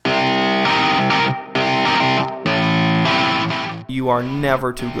are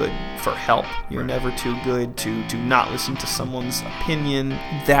never too good for help. You're never too good to not listen to someone's opinion.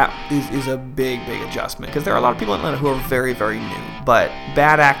 That is a big adjustment, because there are a lot of people in Atlanta who are very, very new. But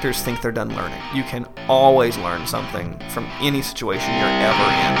bad actors think they're done learning. You can always learn something from any situation you're ever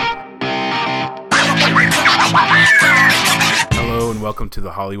in. Hello and welcome to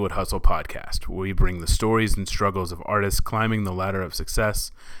the Hollywood Hustle Podcast, where we bring the stories and struggles of artists climbing the ladder of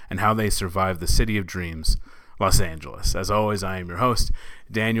success and how they survive the city of dreams, Los Angeles. As always, I am your host,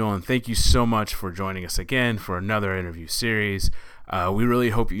 Daniel, and thank you so much for joining us again for another interview series. We really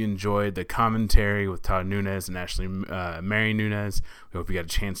hope you enjoyed the commentary with Todd Nunez and Ashley Mary Nunez. We hope you got a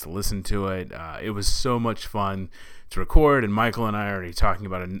chance to listen to it. It was so much fun to record, and Michael and I are already talking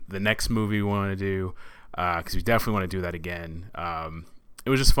about the next movie we want to do, because we definitely want to do that again. It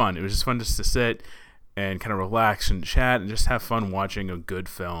was just fun. It was just fun just to sit and kind of relax and chat and just have fun watching a good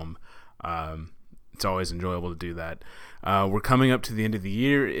film. It's always enjoyable to do that. We're coming up to the end of the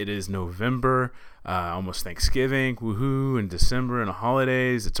year. It is November, almost Thanksgiving, woohoo, and December and the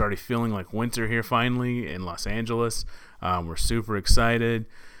holidays. It's already feeling like winter here finally in Los Angeles. We're super excited.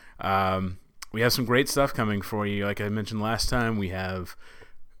 We have some great stuff coming for you. Like I mentioned last time, we have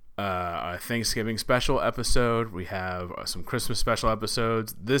a Thanksgiving special episode. We have some Christmas special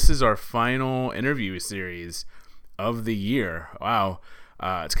episodes. This is our final interview series of the year. Wow.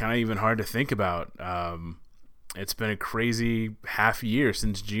 It's kind of even hard to think about. It's been a crazy half year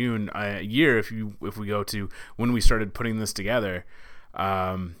since June. A year if we go to when we started putting this together.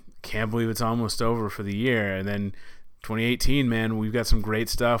 Can't believe it's almost over for the year. And then 2018, man, we've got some great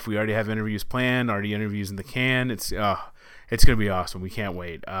stuff. We already have interviews planned, already interviews in the can. It's gonna be awesome. We can't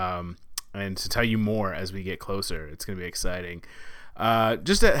wait. And to tell you more as we get closer, it's gonna be exciting.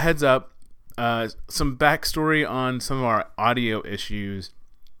 Just a heads up. Some backstory on some of our audio issues.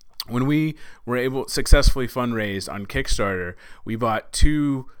 When we were able successfully fundraise on Kickstarter, we bought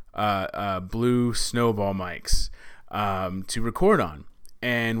two blue snowball mics to record on.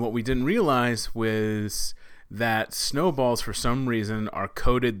 And what we didn't realize was that snowballs, for some reason, are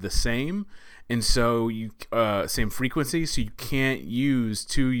coded the same. And so same frequency, so you can't use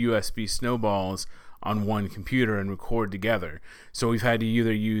two USB snowballs on one computer and record together. So we've had to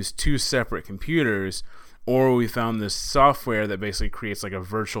either use two separate computers, or we found this software that basically creates like a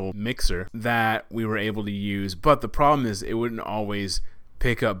virtual mixer that we were able to use. But the problem is it wouldn't always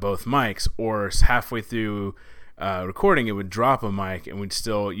pick up both mics, or halfway through recording it would drop a mic and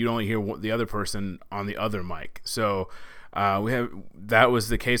you'd only hear the other person on the other mic. So that was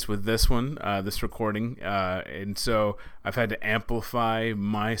the case with this one, this recording, and so I've had to amplify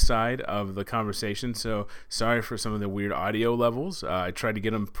my side of the conversation. So sorry for some of the weird audio levels. I tried to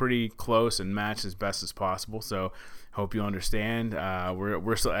get them pretty close and match as best as possible. So hope you understand.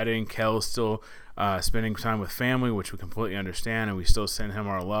 We're still editing. Kel's still spending time with family, which we completely understand, and we still send him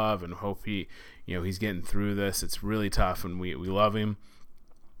our love and hope he's getting through this. It's really tough, and we love him.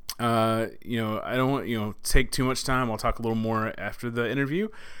 I don't want to take too much time. I'll talk a little more after the interview.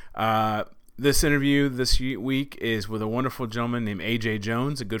 This interview this week is with a wonderful gentleman named AJ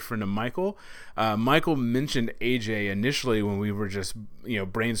Jones, a good friend of Michael. Michael mentioned AJ initially when we were just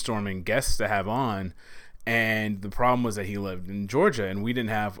brainstorming guests to have on, and the problem was that he lived in Georgia, and we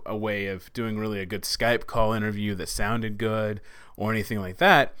didn't have a way of doing really a good Skype call interview that sounded good or anything like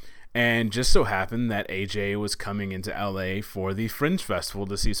that. And just so happened that AJ was coming into LA for the Fringe Festival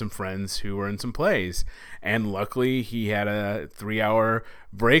to see some friends who were in some plays. And luckily he had a 3-hour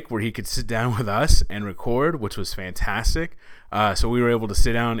break where he could sit down with us and record, which was fantastic. So we were able to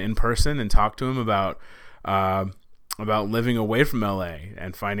sit down in person and talk to him about living away from LA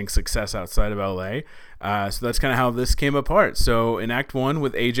and finding success outside of LA. So that's kind of how this came apart. So in Act 1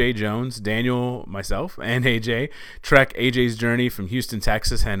 with AJ Jones, Daniel, myself, and AJ trek AJ's journey from Houston,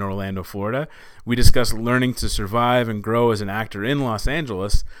 Texas, and Orlando, Florida. We discuss learning to survive and grow as an actor in Los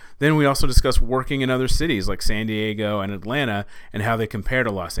Angeles. Then we also discuss working in other cities like San Diego and Atlanta and how they compare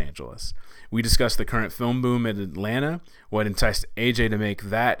to Los Angeles. We discussed the current film boom in Atlanta, what enticed AJ to make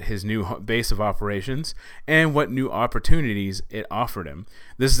that his new base of operations, and what new opportunities it offered him.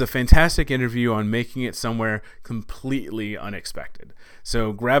 This is a fantastic interview on making it somewhere completely unexpected.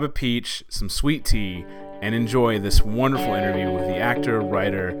 So grab a peach, some sweet tea, and enjoy this wonderful interview with the actor,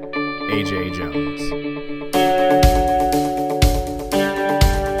 writer, AJ Jones.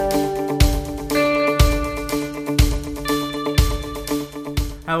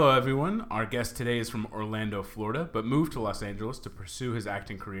 Hello everyone, our guest today is from Orlando, Florida, but moved to Los Angeles to pursue his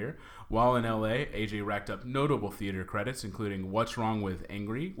acting career. While in LA, AJ racked up notable theater credits, including What's Wrong with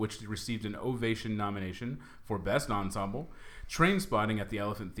Angry, which received an Ovation nomination for Best Ensemble, Trainspotting at the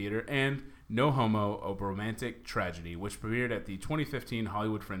Elephant Theater, and No Homo, a Romantic Tragedy, which premiered at the 2015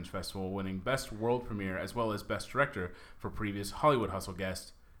 Hollywood Fringe Festival, winning Best World Premiere as well as Best Director for previous Hollywood Hustle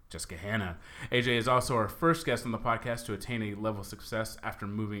guest Jessica Hanna. AJ is also our first guest on the podcast to attain a level of success after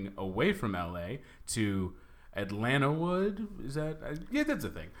moving away from LA to Atlanta Wood. Is that? Yeah, that's a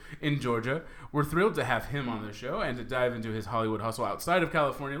thing. In Georgia. We're thrilled to have him on the show and to dive into his Hollywood hustle outside of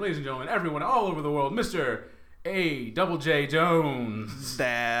California. Ladies and gentlemen, everyone all over the world, Mr. A.J. Jones.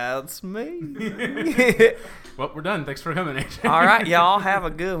 That's me. Well, we're done. Thanks for coming, AJ. All right, y'all have a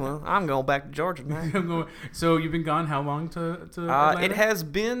good one. I'm going back to Georgia now. So you've been gone how long to Atlanta? It has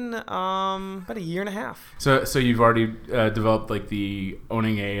been about a year and a half. So you've already developed like the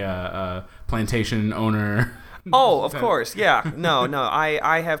owning a plantation owner. Oh, of course, yeah. No,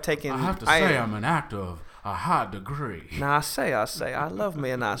 I have taken. I have to say I'm an actor of a high degree. Now I say, I love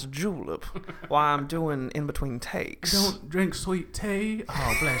me a nice julep while I'm doing in between takes. Don't drink sweet tea.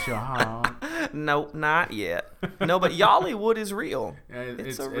 Oh, bless your heart. Nope, not yet. No, but Yollywood is real.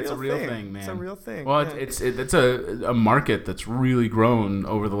 It's a real thing, man. It's a real thing. Well, it's a market that's really grown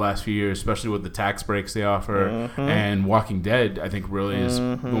over the last few years, especially with the tax breaks they offer. And Walking Dead, I think, really is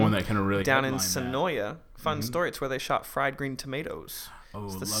the one that kind of really down in Sonoya. Fun story. It's where they shot Fried Green Tomatoes. Oh,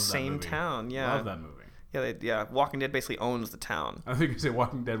 it's the love same that movie. town. Yeah, Love that movie. Yeah, Walking Dead basically owns the town. I think you say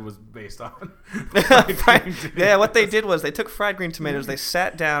Walking Dead was based on. Yeah, what they did was they took Fried Green Tomatoes, they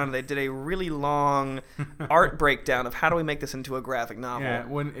sat down, and they did a really long art breakdown of how do we make this into a graphic novel.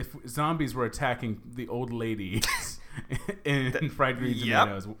 Yeah, if zombies were attacking the old ladies in Fried Green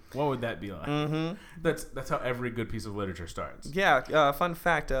Tomatoes, what would that be like? Mm-hmm. That's how every good piece of literature starts. Yeah, fun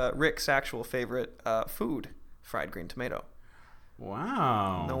fact, Rick's actual favorite food, fried green tomato.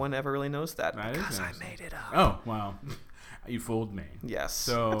 Wow. No one ever really knows that because I made it up. Oh, wow. You fooled me. Yes.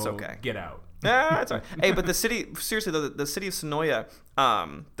 So that's okay. Get out. That's all right. Hey, but the city, seriously though, the city of Sonoya,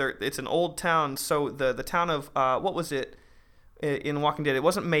 it's an old town. So the town of what was it in Walking Dead? It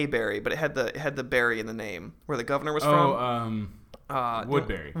wasn't Mayberry, but it had the berry in the name where the governor was from.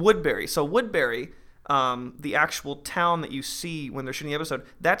 Woodbury. Woodbury. So Woodbury, the actual town that you see when they're shooting the episode,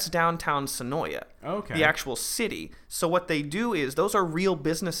 that's downtown Sonoya. Okay. The actual city. So what they do is those are real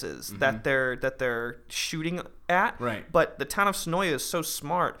businesses that they're shooting at. Right. But the town of Sonoya is so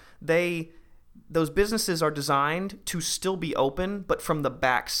smart. Those businesses are designed to still be open, but from the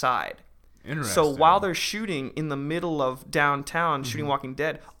back side. Interesting. So while they're shooting in the middle of downtown, shooting Walking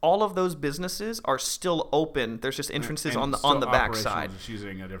Dead, all of those businesses are still open. There's just entrances on the back side. Just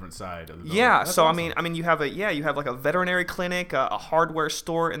using a different side of the building. Yeah. That's so awesome. I mean, you have like a veterinary clinic, a hardware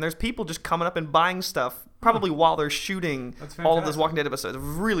store, and there's people just coming up and buying stuff probably while they're shooting all of those Walking Dead episodes.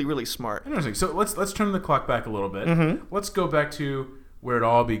 Really, really smart. Interesting. So let's turn the clock back a little bit. Let's go back to where it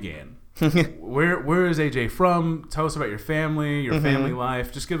all began. Where is AJ from? Tell us about your family, your family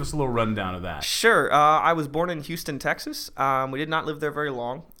life. Just give us a little rundown of that. Sure. I was born in Houston, Texas. We did not live there very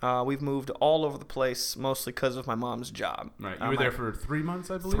long. We've moved all over the place, mostly because of my mom's job. Right. You were there for 3 months,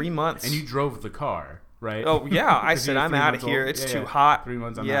 I believe? 3 months. And you drove the car, right? Oh, yeah. I said, I'm out of here. It's too hot. 3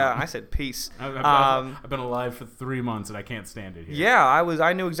 months, I'm out. out. I said, peace. I've been alive for 3 months, and I can't stand it here. Yeah,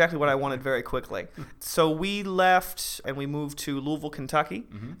 I knew exactly what I wanted very quickly. So we left, and we moved to Louisville, Kentucky.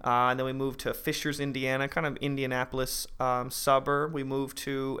 And then we moved to Fishers, Indiana, kind of Indianapolis suburb. We moved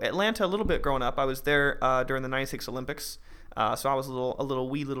to Atlanta a little bit growing up. I was there during the 96 Olympics. So I was a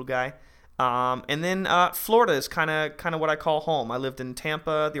wee little guy. And then Florida is kind of what I call home. I lived in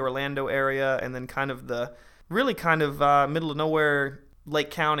Tampa, the Orlando area, and then kind of the middle of nowhere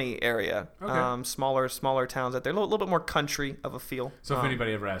Lake County area. Okay. Smaller towns out there, a little bit more country of a feel. So if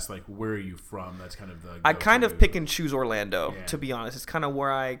anybody ever asks, like, where are you from? That's kind of the I kind of pick and choose Orlando, Yeah. to be honest. It's kind of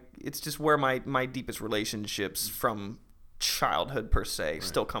it's just where my deepest relationships from childhood per se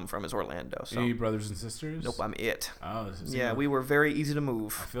still come from is Orlando. So any brothers and sisters? nope, I'm it. Oh, this is Yeah, we were very easy to I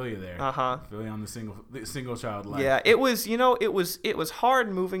move. feel you there. Uh-huh. I feel you on the single child life. Yeah, it was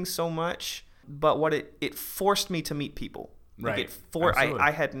hard moving so much, but what it forced me to meet people. Right.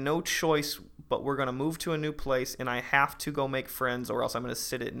 I had no choice, but we're gonna move to a new place, and I have to go make friends, or else I'm gonna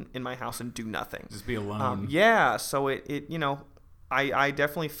sit in my house and do nothing. Just be alone. Yeah, so I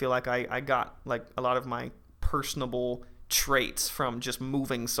definitely feel like I got like a lot of my personable traits from just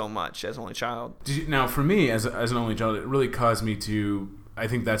moving so much as an only child. Now, for me, as an only child, it really caused me to. I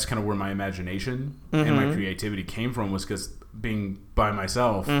think that's kind of where my imagination and my creativity came from, was because being by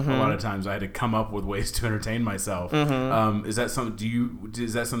myself, a lot of times I had to come up with ways to entertain myself. Is that something?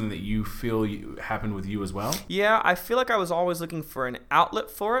 Is that something that you feel happened with you as well? Yeah, I feel like I was always looking for an outlet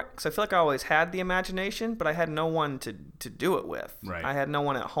for it, because I feel like I always had the imagination, but I had no one to do it with. Right. I had no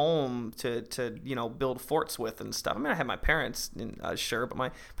one at home to build forts with and stuff. I mean, I had my parents, sure, but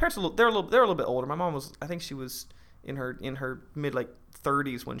my parents they're a little bit older. My mom was, I think she was in her mid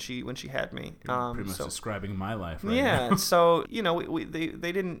 30s when she had me. Pretty much describing my life. Right yeah, now. so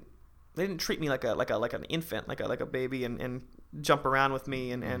they didn't treat me like an infant, like a baby, and jump around with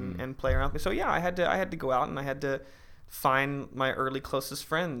me and play around with me. So yeah, I had to go out and I had to find my early closest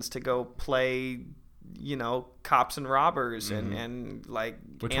friends to go play, cops and robbers and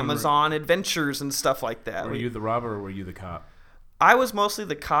Which Amazon adventures and stuff like that. Were you the robber or were you the cop? I was mostly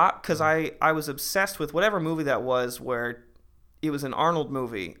the cop, because I was obsessed with whatever movie that was, where it was an Arnold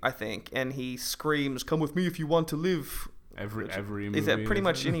movie, I think, and he screams, "Come with me if you want to live." Every movie. Is that pretty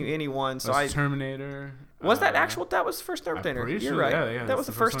much any one? So Terminator. Was that actual? That was the first Terminator. You're sure, right. Yeah, that was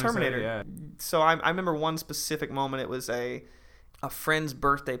the first Terminator. Yeah. So I remember one specific moment. It was a friend's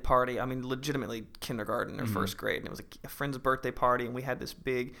birthday party. I mean, legitimately kindergarten or first grade. And it was a friend's birthday party, and they had this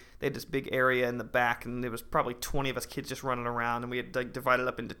big area in the back, and there was probably 20 of us kids just running around, and we had divided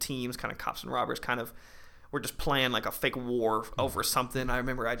up into teams, kind of cops and robbers, kind of. We're just playing like a fake war over something. I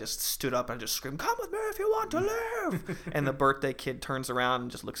remember I just stood up and I just screamed, "Come with me if you want to live!" And the birthday kid turns around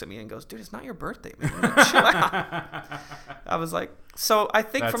and just looks at me and goes, "Dude, it's not your birthday, man. Chill out." I was like, so I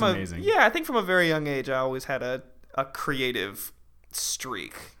think That's amazing. I think from a very young age, I always had a creative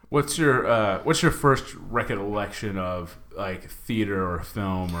streak. What's your first recollection of theater or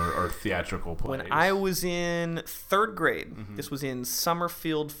film or theatrical plays? When I was in third grade, this was in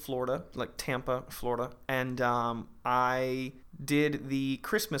Summerfield, Florida, like Tampa, Florida, and I did the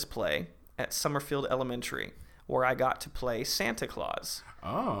Christmas play at Summerfield Elementary, where I got to play Santa Claus.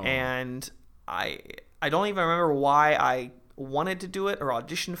 Oh. And I don't even remember why I wanted to do it or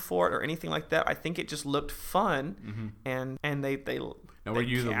auditioned for it or anything like that. I think it just looked fun, and they Now, were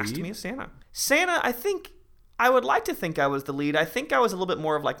you the cast lead? me as Santa. I think I would like to think I was the lead. I think I was a little bit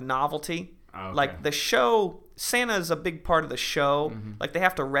more of novelty. Oh, okay. Like the show, Santa is a big part of the show. Like they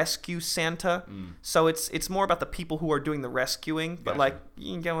have to rescue Santa, so it's more about the people who are doing the rescuing. But Gotcha.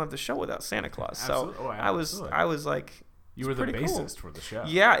 you can have the show without Santa Claus. Absolutely. So Oh, I was like, You were the pretty cool. bassist for the show.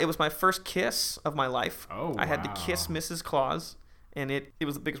 Yeah, it was my first kiss of my life. Oh, I had to wow. kiss Mrs. Claus, and it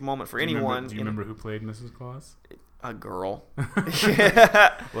was the biggest moment for Do you anyone. do you remember who played Mrs. Claus? A girl.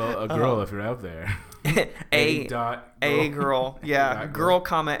 Well, a girl, if you're out there. A girl. girl. Yeah, girl,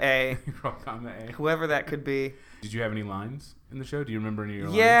 comma A. Girl, comma A. Whoever that could be. Did you have any lines in the show? Do you remember any of your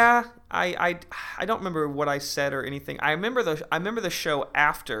lines? Yeah, I don't remember what I said or anything. I remember the show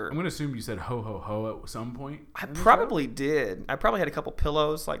after. I'm gonna assume you said ho ho ho at some point. I probably did. I probably had a couple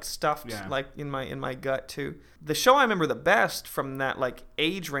pillows stuffed Yeah. in my gut too. The show I remember the best from that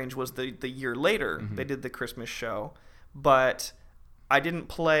age range was the year later. They did the Christmas show, but I didn't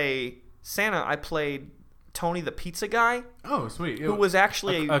play Santa. I played Tony the Pizza Guy. Oh, sweet. Who was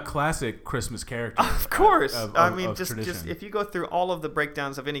actually a classic Christmas character. Of course. Of just tradition. if you go through all of the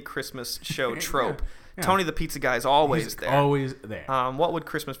breakdowns of any Christmas show trope, Yeah. Tony the Pizza Guy is always He's there. always there. What would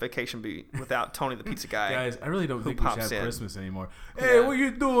Christmas Vacation be without Tony the Pizza Guy? Guys, I really don't think we should pops have in. Christmas anymore. Hey, what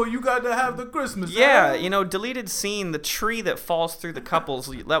you doing? You got to have the Christmas. Yeah, huh? deleted scene, the tree that falls through the couples,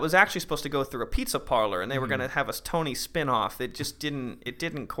 that was actually supposed to go through a pizza parlor, and they were going to have a Tony spin-off. It just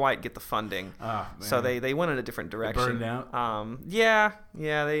didn't quite get the funding. Ah, man. So they went in a different direction. burned out? Yeah,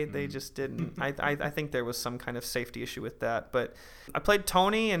 they just didn't. I think there was some kind of safety issue with that. But I played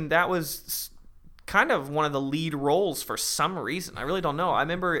Tony, and that was kind of one of the lead roles for some reason. I really don't know. I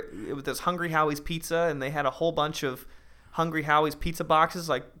remember it was this Hungry Howie's Pizza, and they had a whole bunch of Hungry Howie's pizza boxes,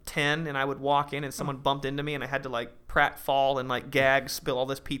 10, and I would walk in and someone bumped into me and I had to pratfall and gag, spill all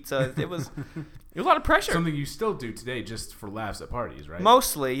this pizza. It was a lot of pressure. Something you still do today just for laughs at parties, right?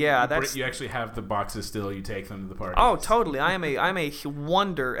 Mostly, yeah. You actually have the boxes still. You take them to the party. Oh, totally. I'm a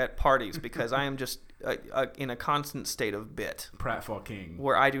wonder at parties because I am just in a constant state of bit. Pratfall king.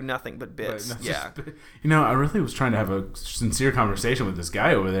 Where I do nothing but bits. Right, yeah. I really was trying to have a sincere conversation with this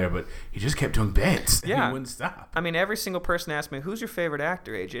guy over there, but he just kept doing bits. Yeah. He wouldn't stop. I mean, every single person asks me, "Who's your favorite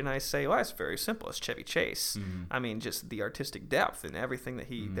actor, AJ?" And I say, "Well, it's very simple. It's Chevy Chase." I mean, just the artistic depth and everything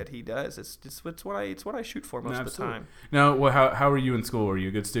that he does. It's what I shoot for most of the time. Now, how were you in school? Were you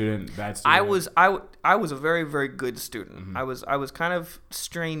a good student, bad student? I was a very, very good student. I was kind of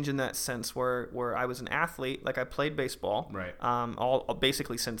strange in that sense where I was an athlete, I played baseball, right? All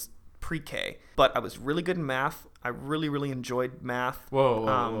basically since pre-K, but I was really good in math. I really, really enjoyed math.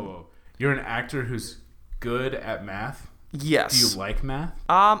 Whoa. You're an actor who's good at math? Yes. Do you like math?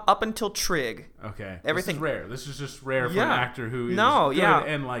 Up until trig. Okay. Everything This is rare. This is just rare for an actor who is good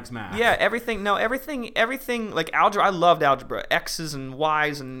and likes math. Yeah, everything like algebra. I loved algebra. X's and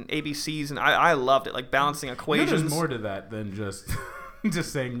Y's and ABCs, and I loved it, like balancing equations. There's more to that than just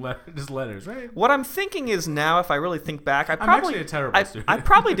just saying just letters, right? What I'm thinking is now, if I really think back, I'm actually a terrible student. I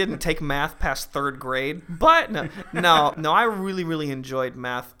probably didn't take math past 3rd grade, but no, I really, really enjoyed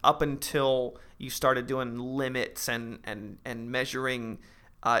math up until you started doing limits and measuring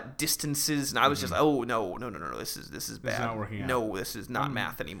distances, and I was just no, this is bad. This is not working out. No, this is not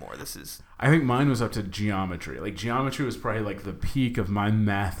math anymore. This is. I think mine was up to geometry. Like geometry was probably like the peak of my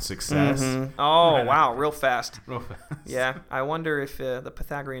math success. Mm-hmm. Oh wow, real fast. Real fast. Yeah, I wonder if the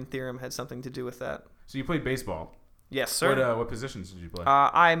Pythagorean theorem had something to do with that. So you played baseball. Yes, sir. What positions did you play?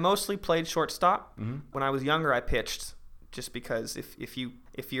 I mostly played shortstop. Mm-hmm. When I was younger, I pitched, just because if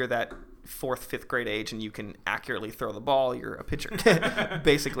you're that 4th, 5th grade age and you can accurately throw the ball, you're a pitcher.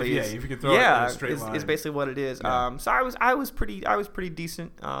 Basically, if you can throw it in a straight line, is basically what it is. Yeah. So I was pretty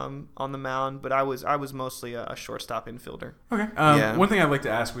decent on the mound, but I was mostly a shortstop infielder. Okay. One thing I'd like to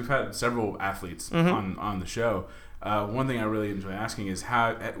ask: we've had several athletes on the show. One thing I really enjoy asking is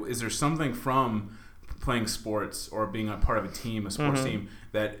is there something from playing sports or being a part of a team, a sports team,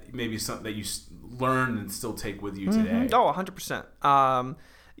 that maybe something that you learned and still take with you today? Oh, 100%.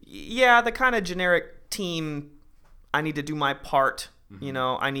 Yeah, the kind of generic team, I need to do my part. You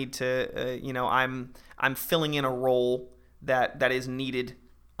know, I need to, I'm filling in a role that is needed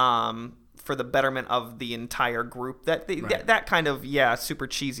for the betterment of the entire group. That kind of, super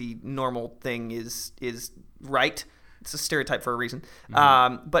cheesy normal thing is right. It's a stereotype for a reason.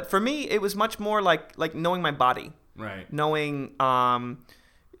 But for me, it was much more like knowing my body. Right. Knowing,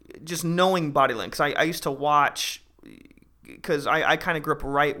 just knowing body language. Because I used to watch, because I kind of grew up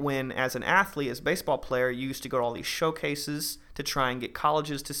right when, as an athlete, as a baseball player, you used to go to all these showcases to try and get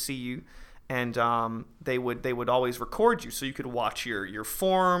colleges to see you. And they would always record you, so you could watch your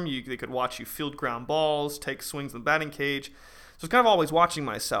form. They could watch you field ground balls, take swings in the batting cage. So it's kind of always watching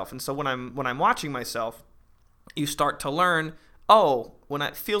myself. And so when I'm watching myself, you start to learn, when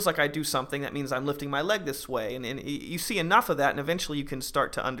it feels like I do something, that means I'm lifting my leg this way. And you see enough of that, and eventually you can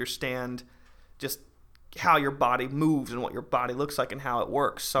start to understand just how your body moves and what your body looks like and how it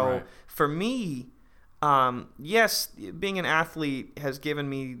works. So for me, yes, being an athlete has given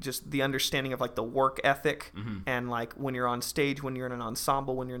me just the understanding of like the work ethic and like when you're on stage, when you're in an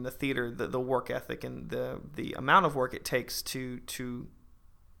ensemble, when you're in the theater, the work ethic and the amount of work it takes to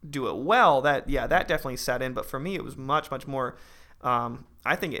do it well. That definitely set in. But for me, it was much, much more.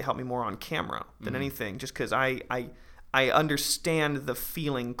 I think it helped me more on camera than anything, just because I understand the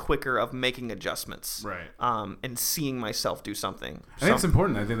feeling quicker of making adjustments, and seeing myself do something. I think it's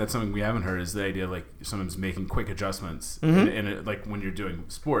important. I think that's something we haven't heard, is the idea of like someone's making quick adjustments. And like when you're doing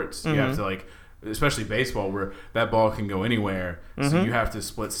sports, you have to like, especially baseball, where that ball can go anywhere. So you have to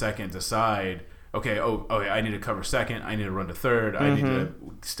split second, decide, okay, I need to cover second, I need to run to third, I need to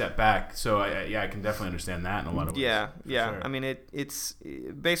step back. So I can definitely understand that in a lot of ways. Yeah. Sure. I mean, it's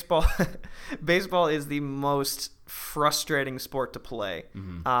baseball. Baseball is the most frustrating sport to play,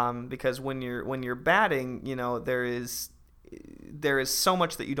 because when you're batting, there is so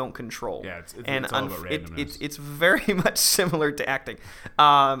much that you don't control. Yeah, it's all about randomness. It's very much similar to acting,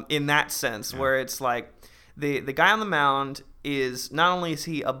 in that sense, where it's like the guy on the mound is, not only is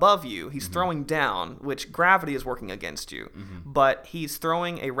he above you, he's throwing down, which gravity is working against you, but he's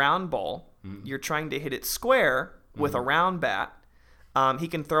throwing a round ball. You're trying to hit it square with a round bat. He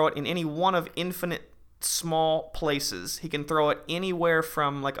can throw it in any one of infinite small places. He can throw it anywhere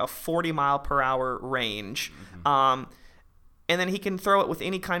from like a 40-mile-per-hour range. And then he can throw it with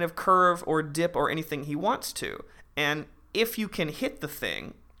any kind of curve or dip or anything he wants to. And if you can hit the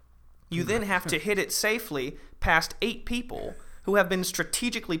thing, you then have to hit it safely past 8 people who have been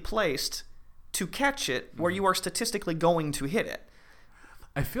strategically placed to catch it where you are statistically going to hit it.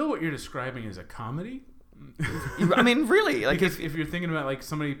 I feel what you're describing is a comedy. I mean, really, like if you're thinking about like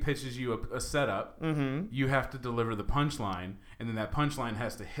somebody pitches you a setup, you have to deliver the punchline, and then that punchline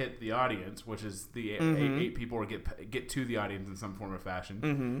has to hit the audience, which is the eight people, or get to the audience in some form or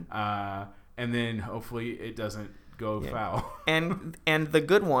fashion, and then hopefully it doesn't go foul. And the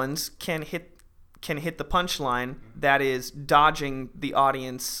good ones can hit the punchline that is dodging the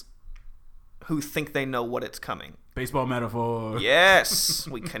audience who think they know what it's coming. Baseball metaphor. Yes,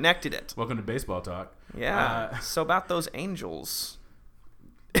 we connected it. Welcome to Baseball Talk. Yeah. So about those Angels.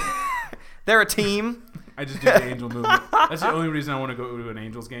 They're a team. I just do the angel movement. That's the only reason I want to go to an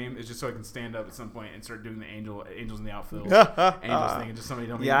Angels game is just so I can stand up at some point and start doing the angels in the outfield, angels thing, and just somebody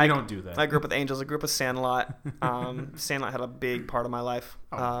don't. Yeah, we don't do that. I grew up with Angels. I grew up with Sandlot. Sandlot had a big part of my life.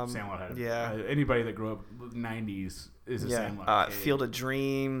 Sandlot had. Anybody that grew up with '90s is a Sandlot. Field of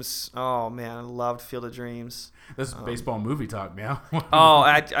Dreams. Oh man, I loved Field of Dreams. This is baseball movie talk now. You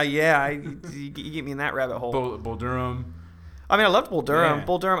get me in that rabbit hole. Bull Durham. I mean, I loved Bull Durham. Yeah.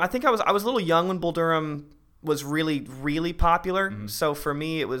 Bull Durham. I think I was a little young when Bull Durham was really, really popular. Mm-hmm. So for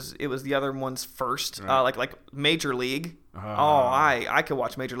me, it was the other ones first. Right. Like Major League. I could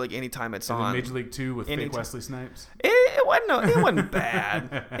watch Major League anytime it's on. Major League 2 with fake Wesley Snipes. It wasn't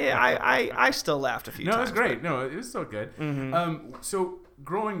bad. I still laughed a few times. No, it was great. No, it was still good. Mm-hmm. So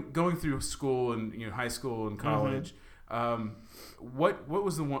going through school and high school and college. Mm-hmm. What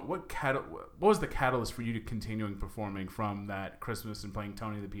was the catalyst for you to continuing performing from that Christmas and playing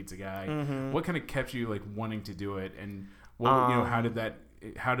Tony the Pizza Guy? Mm-hmm. What kind of kept you like wanting to do it, and how did that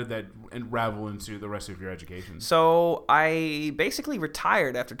unravel into the rest of your education? So I basically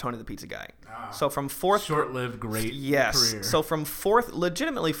retired after Tony the Pizza Guy. So from fourth, short-lived, great career. So from fourth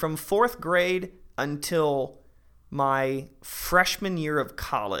grade until my freshman year of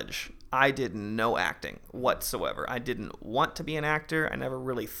college, I did no acting whatsoever. I didn't want to be an actor. I never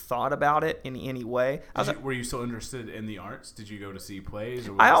really thought about it in any way. Were you still interested in the arts? Did you go to see plays?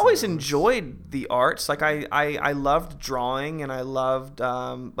 I always enjoyed the arts. Like I loved drawing, and I loved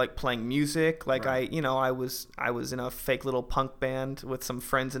like playing music. Like right. I was in a fake little punk band with some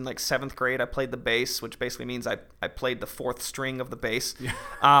friends in like 7th grade. I played the bass, which basically means I played the 4th string of the bass.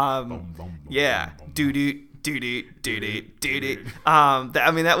 Yeah. Doo doo. I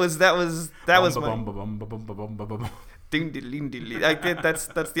mean that was my that's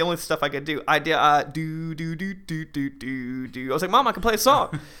the only stuff I could do. I did do. I was like, Mom, I can play a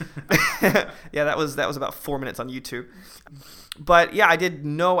song. Yeah, that was about 4 minutes on YouTube. But yeah, I did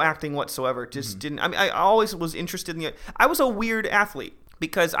no acting whatsoever. Just didn't. I mean, I always was interested in I was a weird athlete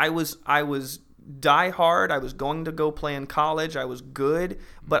because I was die hard. I was going to go play in college. I was good,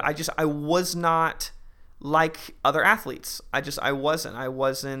 but I was not like other athletes. I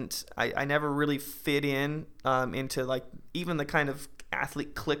never really fit in into like even the kind of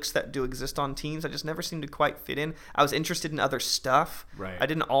athlete cliques that do exist on teams. I just never seemed to quite fit in. I was interested in other stuff. Right. I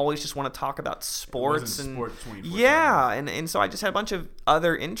didn't always just want to talk about sports. It wasn't sport 24/7. Yeah, and so I just had a bunch of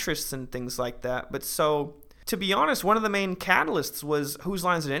other interests and things like that. But so to be honest, one of the main catalysts was Whose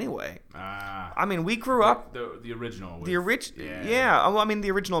Line Is It Anyway? I mean, we grew up the original. Yeah. Well, I mean,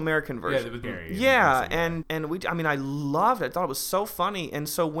 the original American version. Yeah, it was Gary. Yeah, and I loved it. I thought it was so funny. And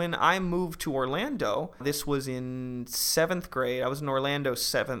so when I moved to Orlando, this was in 7th grade. I was in Orlando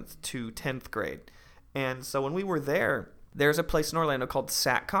 7th to 10th grade. And so when we were there's a place in Orlando called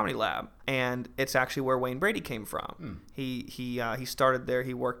SAC Comedy Lab, and it's actually where Wayne Brady came from. He started there.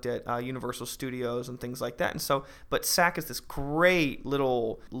 He worked at Universal Studios and things like that. And so, but SAC is this great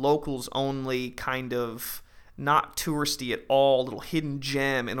little locals only kind of not touristy at all little hidden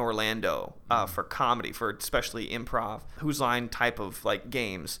gem in Orlando for comedy, for especially improv, Whose Line type of like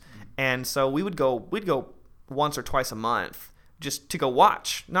games. And so we'd go once or twice a month. Just to go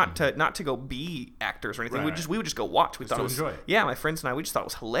watch, not to go be actors or anything. Right. We would just go watch. We thought it was enjoy it. Yeah, my friends and I, we just thought it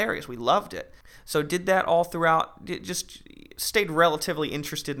was hilarious. We loved it. So did that all throughout. Just stayed relatively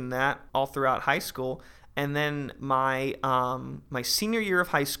interested in that all throughout high school. And then my senior year of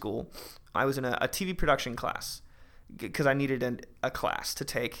high school, I was in a TV production class because I needed a class to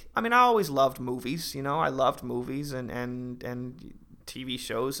take. I mean, I always loved movies. I loved movies and TV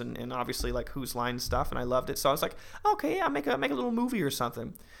shows and obviously like Whose Line stuff, and I loved it. So I was like, okay, yeah, make a little movie or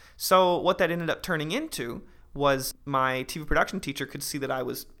something. So what that ended up turning into was my TV production teacher could see that I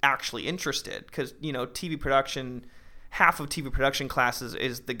was actually interested, because TV production, half of TV production classes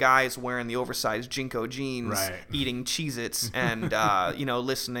is the guys wearing the oversized Jinko jeans, right, eating Cheez-Its and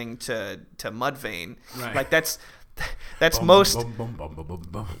listening to Mudvayne. Right. Like that's most.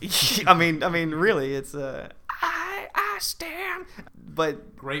 I mean, really, it's I stand.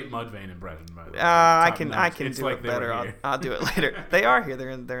 But great Mudvayne impression, by the way. I can it's do like it better. Here. I'll do it later. They are here.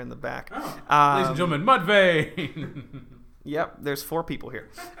 They're in the back. Oh, ladies and gentlemen, Mudvayne. Yep, there's 4 people here.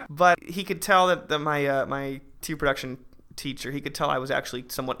 But he could tell that my TV production teacher, he could tell I was actually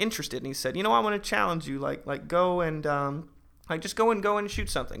somewhat interested, and he said, I want to challenge you, like go and just go and shoot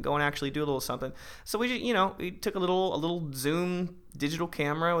something, go and actually do a little something. So we took a little Zoom digital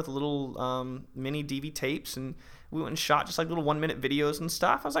camera with a little mini DV tapes, and we went and shot just like little 1-minute videos and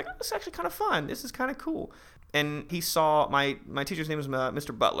stuff. I was like, this is actually kind of fun. This is kind of cool. And he saw my teacher's name was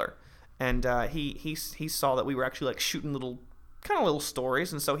Mr. Butler, and he saw that we were actually like shooting little kind of little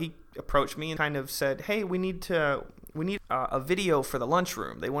stories. And so he approached me and kind of said, hey, we need a video for the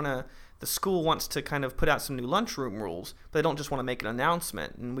lunchroom. The school wants to kind of put out some new lunchroom rules, but they don't just want to make an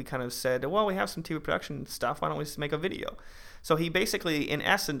announcement. And we kind of said, well, we have some TV production stuff. Why don't we just make a video? So he basically, in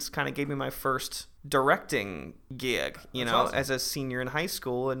essence, kind of gave me my first directing gig, Awesome. as a senior in high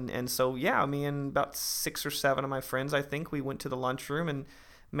school. And so, yeah, me and about 6 or 7 of my friends, I think, we went to the lunchroom and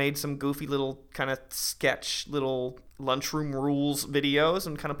made some goofy little kind of sketch little lunchroom rules videos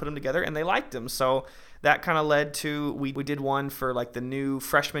and kind of put them together, and they liked them. So that kind of led to, we did one for like the new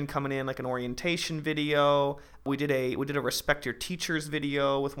freshmen coming in, like an orientation video. We did a respect your teachers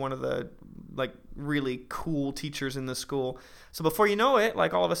video with one of the like really cool teachers in the school. So before you know it,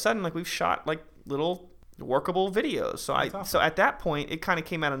 like all of a sudden, like we've shot like little workable videos. So at that point, it kind of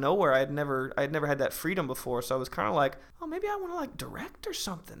came out of nowhere. I had never had that freedom before. So I was kind of like, oh, maybe I want to like direct or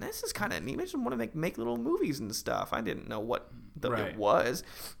something. This is kind of neat. I just want to make little movies and stuff. I didn't know what it was.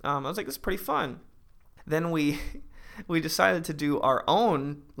 I was like, this is pretty fun. Then we decided to do our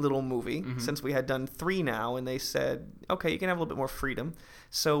own little movie, since we had done 3 now, and they said, okay, you can have a little bit more freedom.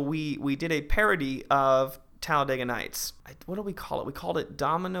 So we did a parody of Talladega Nights. What do we call it? We called it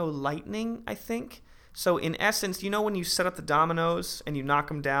Domino Lightning, I think. So in essence, when you set up the dominoes and you knock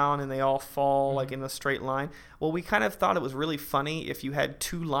them down and they all fall like in a straight line? Well, we kind of thought it was really funny if you had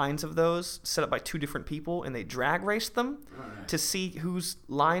 2 lines of those set up by 2 different people and they drag raced them to see whose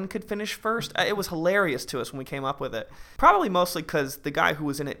line could finish first. It was hilarious to us when we came up with it. Probably mostly because the guy who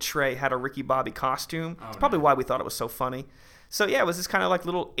was in it, Trey, had a Ricky Bobby costume. It's probably why we thought it was so funny. So yeah, it was this kind of like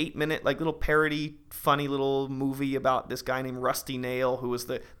little 8-minute, like little parody, funny little movie about this guy named Rusty Nail, who was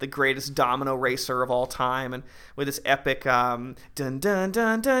the greatest domino racer of all time, and with this epic dun dun dun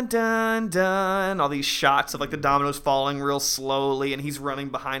dun dun dun, all these shots of like the dominoes falling real slowly, and he's running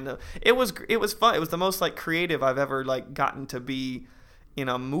behind them. It was fun. It was the most like creative I've ever like gotten to be in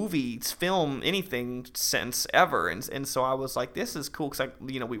a movie, film, anything since ever. And so I was like, this is cool, because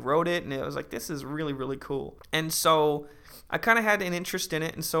we wrote it, and it was like, this is really, really cool. And so I kind of had an interest in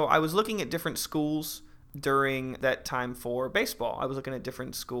it, and so I was looking at different schools during that time for baseball. I was looking at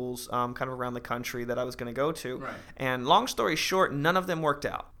different schools kind of around the country that I was going to go to. Right. And long story short, none of them worked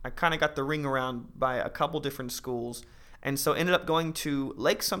out. I kind of got the ring around by a couple different schools, and so ended up going to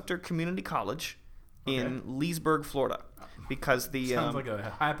Lake Sumter Community College in Leesburg, Florida, because the sounds like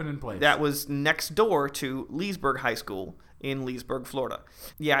a happening place. that was next door to Leesburg High School in Leesburg, Florida.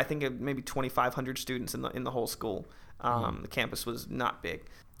 Yeah, I think maybe 2,500 students in the whole school. The campus was not big.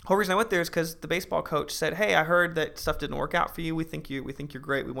 Whole reason I went there is because the baseball coach said, "Hey, I heard that stuff didn't work out for you. We think you're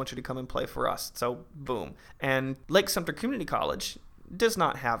great. We want you to come and play for us." So boom. And Lake Sumter Community College does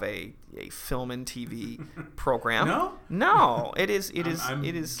not have a film and TV program. No, it is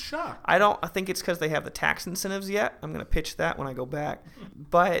shocked. I think it's because they have the tax incentives yet. I'm going to pitch that when I go back.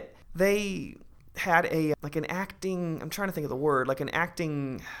 But they had an acting, I'm trying to think of the word, like an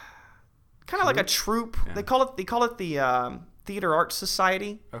acting, kind of like a troupe. Yeah. They call it the Theater Arts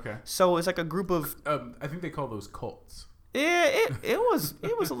Society. Okay. So it's like a group of I think they call those cults. it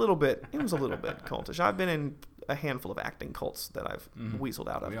was a little bit cultish. I've been in a handful of acting cults that I've weaseled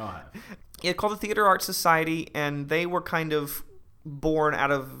out of. We all have. Yeah, called the Theater Arts Society, and they were kind of born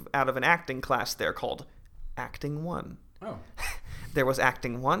out of an acting class there called Acting 1. Oh. There was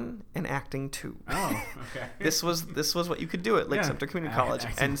Acting 1 and Acting 2. Oh, okay. This was what you could do at Lake Sumter Community College.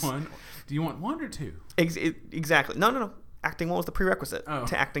 Acting 1. Do you want 1 or 2? Exactly. No. Acting 1 was the prerequisite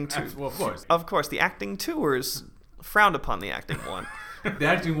to Acting 2. Well, of course. Of course, the Acting 2ers frowned upon the Acting 1. The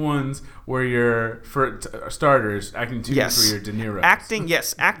Acting 1s were your, for starters, Acting 2s were your De Niro.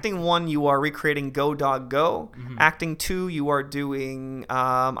 Acting 1, you are recreating Go Dog Go. Mm-hmm. Acting 2, you are doing,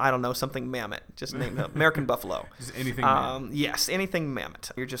 I don't know, something Mammoth. Just name it. American Buffalo. Just anything Mammoth. Yes, anything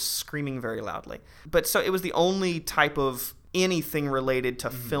Mammoth. You're just screaming very loudly. But so it was the only type of anything related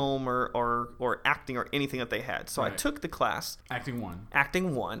to film or acting or anything that they had. So I took the class. Acting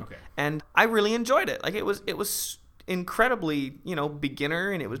 1. Okay. And I really enjoyed it. Like it was incredibly,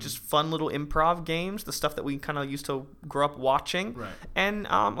 beginner, and it was just fun little improv games, the stuff that we kind of used to grow up watching. Right. And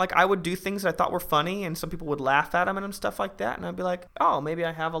I would do things that I thought were funny, and some people would laugh at them and stuff like that, and I'd be like, oh, maybe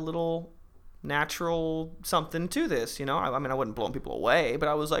I have a little natural something to this, I mean, I wasn't blowing people away, but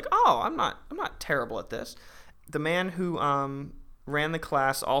I was like, oh, I'm not terrible at this. The man who ran the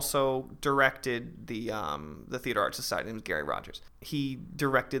class also directed the Theater Arts Society. His name was Gary Rogers. He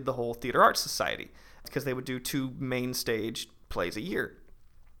directed the whole Theater Arts Society because they would do 2 main stage plays a year.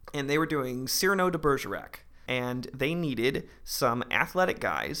 And they were doing Cyrano de Bergerac. And they needed some athletic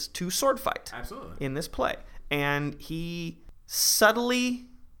guys to sword fight. Absolutely. In this play. And he subtly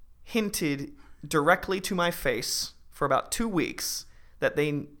hinted directly to my face for about 2 weeks that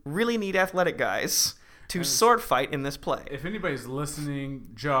they really need athletic guys to sword fight in this play. If anybody's listening,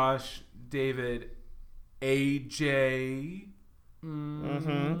 Josh, David, AJ.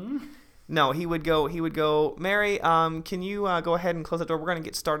 No, he would go, Mary, can you go ahead and close the door? We're going to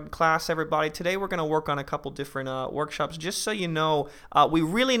get started class, everybody. Today we're going to work on a couple different workshops. Just so you know, we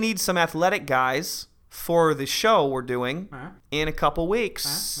really need some athletic guys for the show we're doing in a couple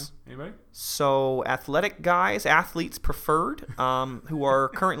weeks. Anybody? So athletic guys, athletes preferred, who are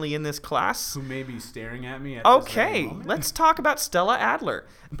currently in this class. Who may be staring at me at Okay, let's talk about Stella Adler.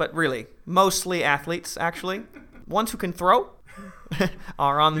 But really, mostly athletes, actually. Ones who can throw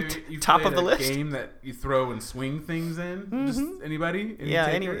are on top of the list. Game that you throw and swing things in. Just anybody?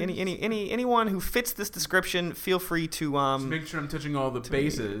 Anyone who fits this description, feel free to just make sure I'm touching all the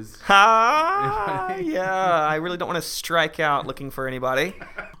bases. I really don't want to strike out looking for anybody.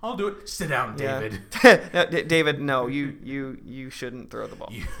 I'll do it. Sit down, David. No, David, no, you shouldn't throw the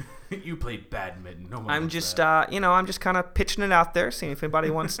ball. You played badminton. No one I'm just I'm just kind of pitching it out there, seeing if anybody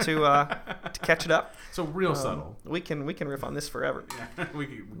wants to catch it up. So real subtle. We can riff on this forever. Yeah, we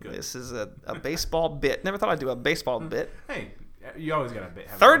could. This is a baseball bit. Never thought I'd do a baseball bit. Hey, you always got to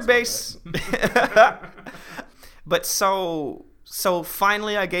have third base. But so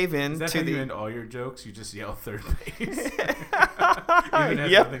finally I gave in. Is that to how the you end all your jokes? You just yell third base.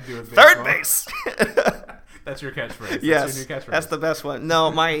 Yep. Third base. That's your catchphrase. Yes, that's your new catchphrase. That's the best one.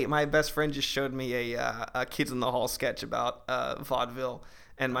 No, my best friend just showed me a Kids in the Hall sketch about vaudeville,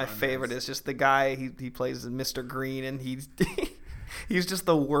 and my favorite is just the guy he plays Mr. Green, and he's just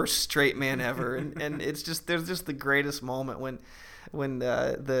the worst straight man ever, and it's just there's just the greatest moment when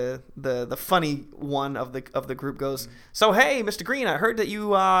the funny one of the group goes, so hey, Mr. Green, I heard that you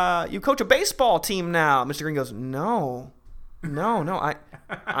coach a baseball team now. Mr. Green goes, no,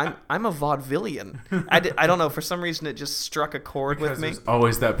 I'm a vaudevillian. I don't know, for some reason it just struck a chord with me. There's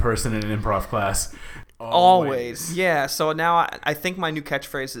always that person in an improv class. Always. Yeah. So now I think my new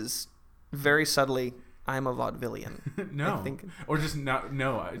catchphrase is very subtly, I'm a vaudevillian. No. Or just not.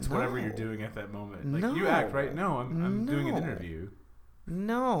 No. It's whatever you're doing at that moment. Like you act right. No, I'm doing an interview.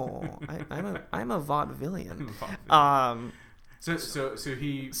 No, I'm a vaudevillian.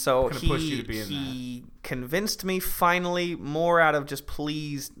 So he pushed you to be in he convinced me finally, more out of just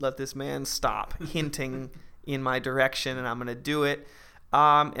please let this man stop hinting in my direction, and I'm gonna do it.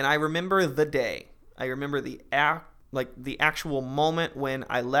 And I remember the day. I remember the actual moment when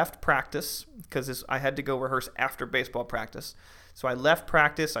I left practice, because I had to go rehearse after baseball practice. So I left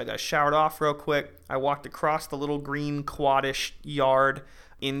practice. I got showered off real quick. I walked across the little green quadish yard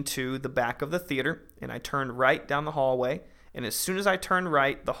into the back of the theater, and I turned right down the hallway. And as soon as I turned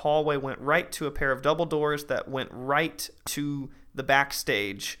right, the hallway went right to a pair of double doors that went right to the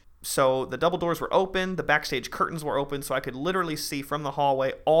backstage. So the double doors were open, the backstage curtains were open, so I could literally see from the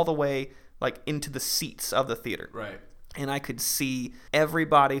hallway all the way into the seats of the theater. Right. And I could see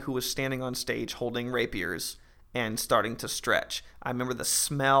everybody who was standing on stage holding rapiers and starting to stretch. I remember the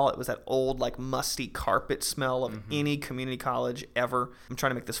smell. It was that old, musty carpet smell of any community college ever. I'm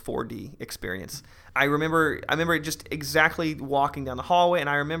trying to make this 4D experience. I remember just exactly walking down the hallway, and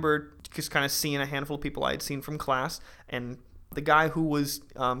I remember just kind of seeing a handful of people I had seen from class, and the guy who was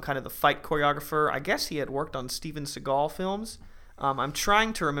kind of the fight choreographer, I guess he had worked on Steven Seagal films. I'm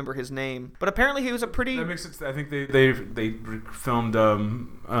trying to remember his name, but apparently he was a pretty... That makes sense. I think they filmed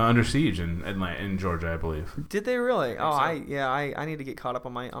Under Siege in Georgia, I believe. Did they really? I need to get caught up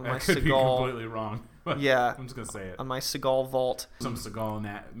on my Seagal. I could be completely wrong. Yeah, I'm just gonna say it. On my Seagal vault. Some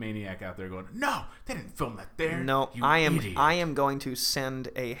Seagal maniac out there going, "No, they didn't film that there." No, I am going to send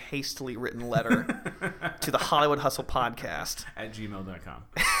a hastily written letter to the Hollywood Hustle podcast at gmail.com.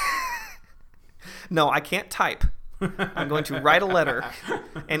 No, I can't type. I'm going to write a letter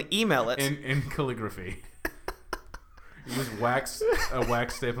and email it in calligraphy. Use wax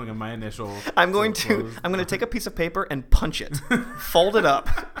stapling of my initial. I'm going to take a piece of paper and punch it, fold it up,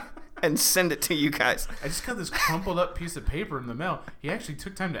 and send it to you guys. I just got this crumpled up piece of paper in the mail. He actually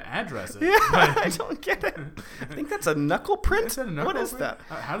took time to address it. Yeah, I don't get it. I think that's a knuckle print. Is that a knuckle what is print?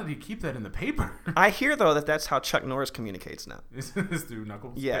 that? How did he keep that in the paper? I hear, though, that's how Chuck Norris communicates now. Is this through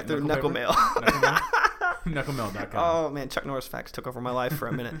knuckles? Yeah, through knuckle mail. Knucklemail.com. Oh, man, Chuck Norris facts took over my life for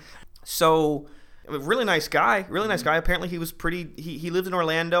a minute. So... a really nice guy. Apparently he was he lived in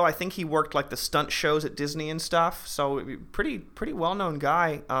Orlando. I think he worked the stunt shows at Disney and stuff. So pretty well-known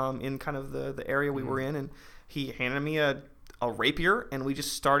guy in kind of the area we were in. And he handed me a rapier, and we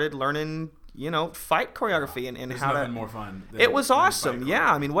just started learning, fight choreography and There's how nothing more fun. It was awesome.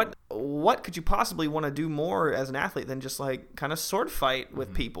 Yeah. I mean, what could you possibly want to do more as an athlete than just kind of sword fight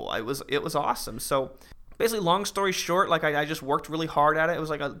with people? It was awesome. So basically, long story short, like I just worked really hard at it. It was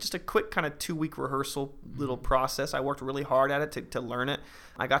like just a quick kind of 2-week rehearsal little process. I worked really hard at it to learn it.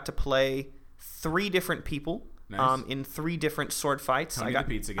 I got to play 3 different people. Nice. In 3 different sword fights. Tony the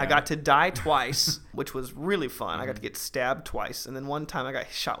Pizza Guy. I got to die twice, which was really fun. I got to get stabbed twice, and then one time I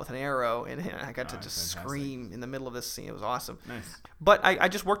got shot with an arrow, and I got to just scream in the middle of this scene. It was awesome. Nice. But I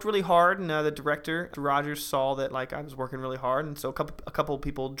just worked really hard, and the director Rogers saw that like I was working really hard, and so a couple of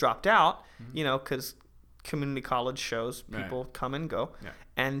people dropped out, because community college shows people come and go. Yeah.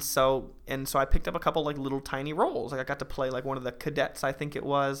 And so I picked up a couple like little tiny roles. Like I got to play like one of the cadets, I think it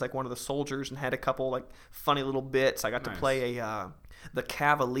was, like one of the soldiers, and had a couple like funny little bits. I got to play the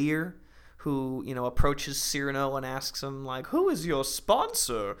Cavalier who, approaches Cyrano and asks him like, "Who is your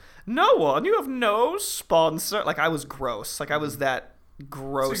sponsor?" "No one. You have no sponsor." Like I was gross. Like I was that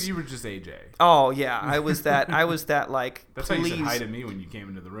gross. So you were just AJ. Oh yeah, I was that like. That's how you said hi to me when you came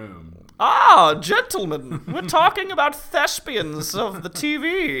into the room. "Ah, gentlemen, we're talking about thespians of the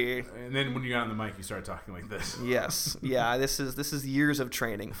TV." And then when you got on the mic, you started talking like this. Yes, yeah. This is years of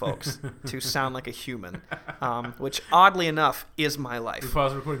training, folks, to sound like a human, which oddly enough is my life. You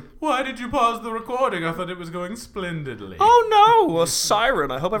paused the recording. Why did you pause the recording? I thought it was going splendidly. Oh no, a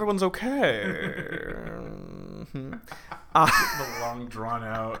siren. I hope everyone's okay. The long drawn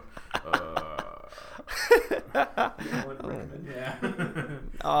out. Yeah.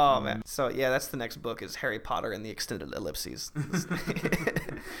 Oh man. So yeah, that's the next book is Harry Potter and the Extended Ellipses.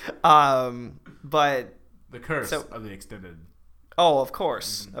 But the curse of the extended. Oh, of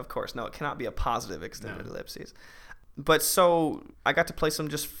course, of course. No, it cannot be a positive extended ellipses. But so I got to play some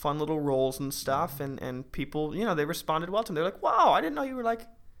just fun little roles and stuff, and people, they responded well to me. They're like, "Wow, I didn't know you were like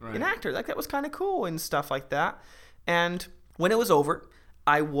an actor. Like that was kind of cool," and stuff like that. And when it was over,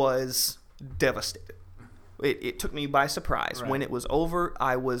 I was devastated. It took me by surprise. Right. When it was over,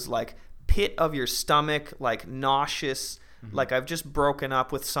 I was like pit of your stomach, like nauseous, like I've just broken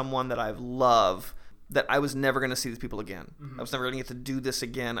up with someone that I love, that I was never going to see these people again. I was never going to get to do this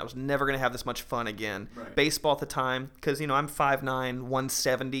again. I was never going to have this much fun again. Right. Baseball at the time, because, I'm 5'9",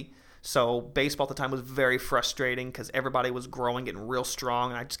 170. So baseball at the time was very frustrating because everybody was growing, getting real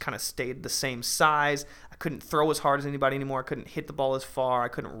strong, and I just kind of stayed the same size. I couldn't throw as hard as anybody anymore. I couldn't hit the ball as far. I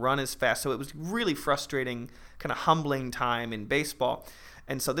couldn't run as fast. So it was really frustrating, kind of humbling time in baseball.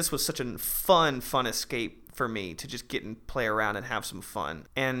 And so this was such a fun escape for me to just get and play around and have some fun.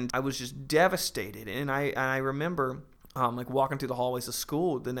 And I was just devastated. And I remember like walking through the hallways of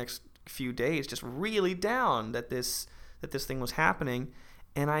school the next few days, just really down that this thing was happening.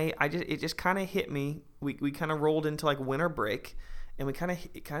 And it just kind of hit me. We kind of rolled into like winter break, and it kind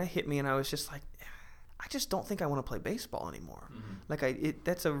of hit me, and I was just like, I just don't think I want to play baseball anymore. Like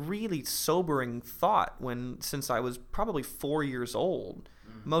that's a really sobering thought since I was probably 4 years old.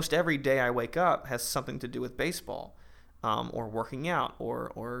 Most every day I wake up has something to do with baseball, or working out,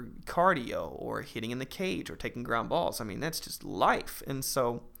 or cardio, or hitting in the cage, or taking ground balls. I mean, that's just life. And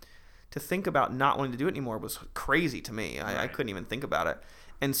so to think about not wanting to do it anymore was crazy to me. I couldn't even think about it.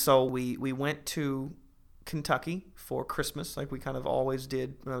 And so we went to Kentucky for Christmas, like we kind of always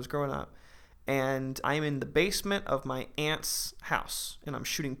did when I was growing up. And I'm in the basement of my aunt's house, and I'm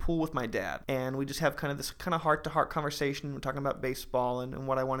shooting pool with my dad. And we just have kind of this kind of heart-to-heart conversation. We're talking about baseball and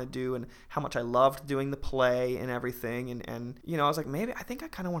what I want to do and how much I loved doing the play and everything. And I was like, I think I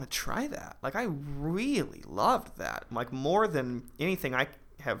kind of want to try that. Like, I really loved that. Like, more than anything I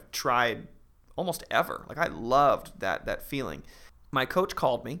have tried almost ever. Like, I loved that feeling. My coach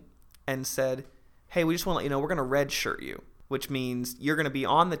called me and said, "Hey, we just want to let you know we're going to redshirt you, which means you're going to be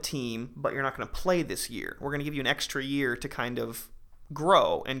on the team, but you're not going to play this year. We're going to give you an extra year to kind of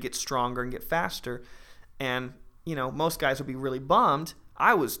grow and get stronger and get faster." And, most guys would be really bummed.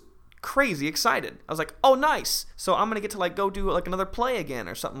 I was crazy excited. I was like, "Oh, nice. So I'm going to get to like go do like another play again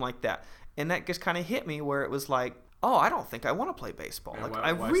or something like that." And that just kind of hit me where it was like, oh, I don't think I want to play baseball. Yeah,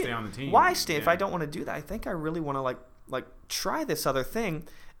 like, why stay on the team? Why stay if I don't want to do that? I think I really want to like try this other thing.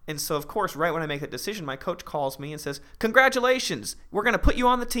 And so, of course, right when I make that decision, my coach calls me and says, "Congratulations, we're going to put you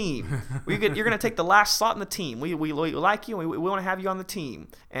on the team. You're going to take the last slot in the team. We like you, and we want to have you on the team."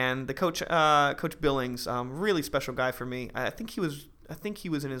 And the coach, Coach Billings, really special guy for me. I think he was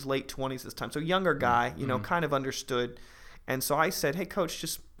in his late 20s this time, so younger guy, kind of understood. And so I said, "Hey, Coach,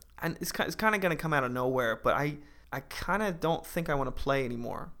 and it's kind of going to come out of nowhere, but I kind of don't think I want to play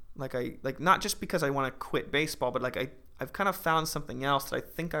anymore. Like not just because I want to quit baseball, but like I've kind of found something else that I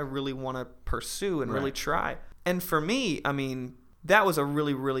think I really want to pursue and really try." And for me, I mean, that was a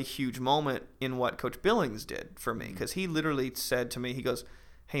really, really huge moment in what Coach Billings did for me, because he literally said to me, he goes,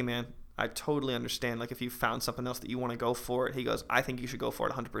 "Hey man, I totally understand. Like, if you found something else that you want to go for it, he goes, I think you should go for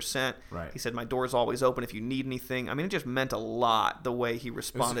it 100%. Right. He said, my door's always open if you need anything. I mean, it just meant a lot the way he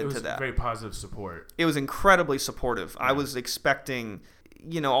responded to that. It was very positive support. It was incredibly supportive. Yeah. I was expecting,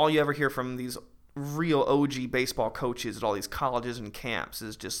 all you ever hear from these real OG baseball coaches at all these colleges and camps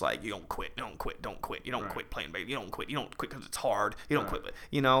is just like, you don't quit, don't quit, don't quit. You don't quit playing baseball. You don't quit because it's hard. You don't quit.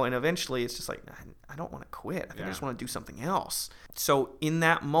 And eventually it's just like, I don't want to quit. I think I just want to do something else. So in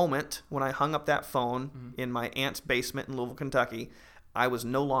that moment, when I hung up that phone in my aunt's basement in Louisville, Kentucky, I was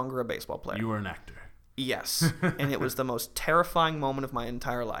no longer a baseball player. You were an actor. Yes. And it was the most terrifying moment of my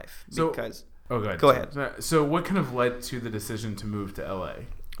entire life. Because go ahead. So what kind of led to the decision to move to LA?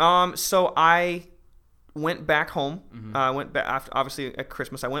 So I went back home. I went back after, obviously at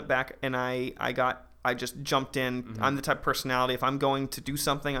Christmas. I went back and I just jumped in. I'm the type of personality. If I'm going to do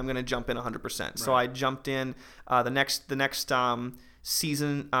something, I'm going to jump in 100%. Right. So I jumped in. The next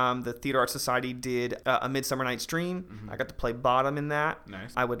season, the Theater Arts Society did A Midsummer Night's Dream. I got to play Bottom in that.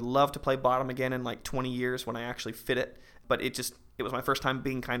 Nice. I would love to play Bottom again in like 20 years when I actually fit it. But it was my first time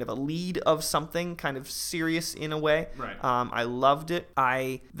being kind of a lead of something, kind of serious in a way. Right. I loved it.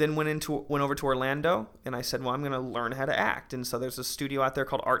 I then went over to Orlando, and I said, well, I'm going to learn how to act. And so there's a studio out there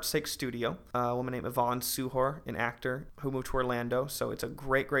called Artsake Studio. A woman named Yvonne Suhor, an actor who moved to Orlando. So it's a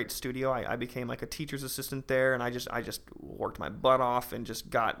great, great studio. I became like a teacher's assistant there, and I just worked my butt off and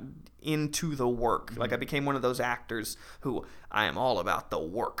just got into the work. Like, I became one of those actors who I am all about the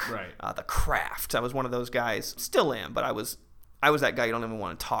work, the craft. I was one of those guys. Still am, but I was that guy you don't even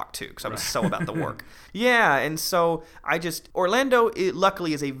want to talk to because I was so about the work. Yeah, and so Orlando,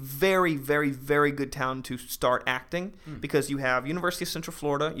 luckily, is a very, very, very good town to start acting because you have University of Central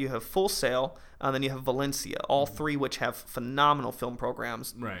Florida, you have Full Sail, and then you have Valencia, all three which have phenomenal film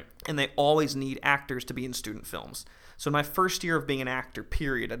programs. Right. And they always need actors to be in student films. So in my first year of being an actor,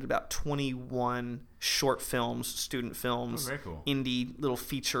 period, I did about 21 short films, student films, very cool. Indie little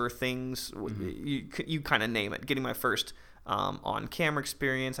feature things. You kind of name it. Getting my first on-camera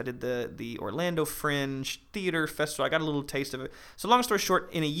experience. I did the Orlando Fringe Theater Festival. I got a little taste of it. So long story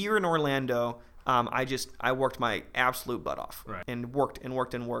short, in a year in Orlando, I worked my absolute butt off and worked.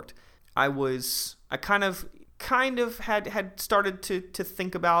 I kind of had started to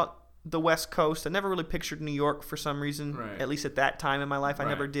think about the West Coast. I never really pictured New York for some reason. At least at that time in my life, I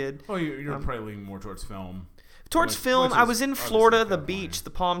never did. Well, you're probably leaning more towards film. Film. I was in Florida, the beach, the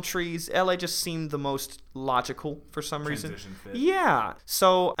palm trees. LA just seemed the most logical for some reason. Fit. Yeah.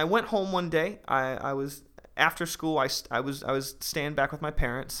 So I went home one day. I was after school. I was staying back with my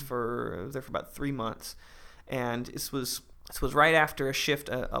parents for about 3 months, and this was right after a shift,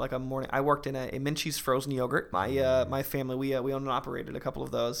 like a morning. I worked in a Minchie's frozen yogurt. My family, we owned and operated a couple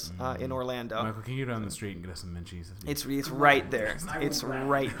of those in Orlando. Michael, can you go down the street and get us some Minchie's? It's right there. It's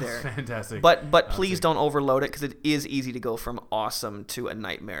right there. Fantastic. But please don't overload it because it is easy to go from awesome to a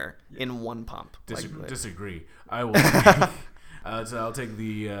nightmare in one pump. Disagree. I will. So I'll take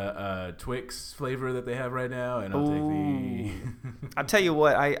the Twix flavor that they have right now, and I'll take the. I'll tell you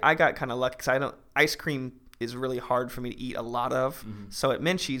what, I got kind of lucky because ice cream is really hard for me to eat a lot of. So at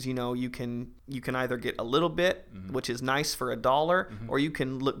Minchie's, you can either get a little bit, which is nice for $1, or you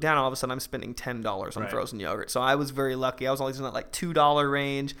can look down. All of a sudden, I'm spending $10 on frozen yogurt. So I was very lucky. I was always in that like $2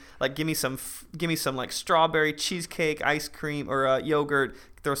 range. Like give me some like strawberry cheesecake ice cream or yogurt.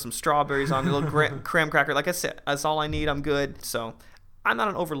 Throw some strawberries on a little graham cracker. Like I said, that's all I need. I'm good. So I'm not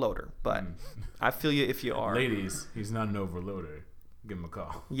an overloader, but I feel you if you are. Ladies, he's not an overloader. Give him a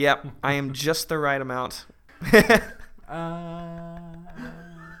call. Yep, I am just the right amount.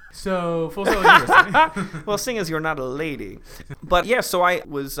 So Full Sail University. Well, seeing as you're not a lady, but yeah. So I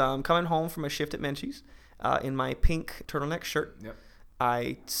was coming home from a shift at Minchie's in my pink turtleneck shirt. Yep.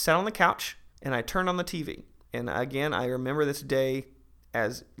 I sat on the couch and I turned on the TV, and again I remember this day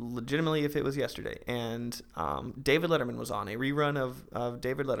as legitimately if it was yesterday. And David Letterman was on. A rerun of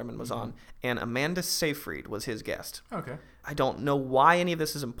David Letterman was on, and Amanda Seyfried was his guest. Okay. I don't know why any of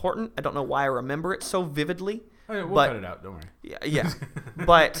this is important. I don't know why I remember it so vividly. Oh, yeah, we'll cut it out. Don't worry. Yeah.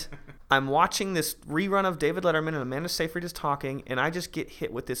 But I'm watching this rerun of David Letterman, and Amanda Seyfried is talking, and I just get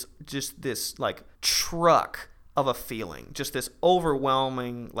hit with this like truck of a feeling, just this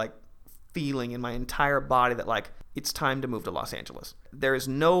overwhelming like feeling in my entire body that like it's time to move to Los Angeles. There is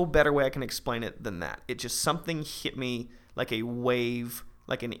no better way I can explain it than that. It just something hit me like a wave,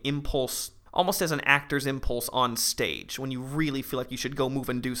 like an impulse. Almost as an actor's impulse on stage when you really feel like you should go move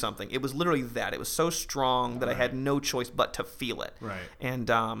and do something. It was literally that. It was so strong that I had no choice but to feel it. Right.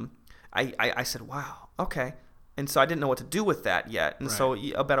 And I said, wow, okay. And so I didn't know what to do with that yet. And so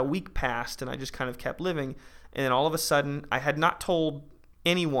about a week passed, and I just kind of kept living. And then all of a sudden, I had not told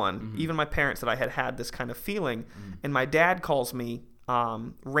anyone, even my parents, that I had this kind of feeling. And my dad calls me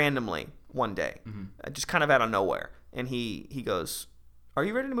randomly one day, just kind of out of nowhere. And he goes, "Are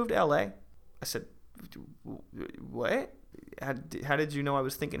you ready to move to LA?" I said, "What? How did you know I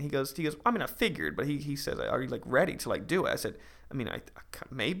was thinking?" He goes, I mean, I figured, but he says, "Are you like ready to like do it?" I said, "I mean, I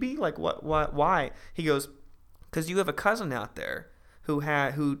maybe, like what, why?" He goes, "Because you have a cousin out there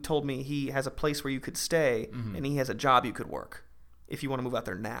who told me he has a place where you could stay, and he has a job you could work if you want to move out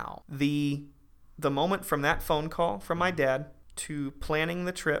there now." The moment from that phone call from my dad to planning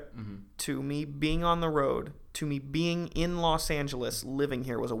the trip to me being on the road to me being in Los Angeles living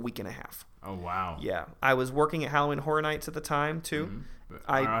here was a week and a half. Oh, wow. Yeah. I was working at Halloween Horror Nights at the time too.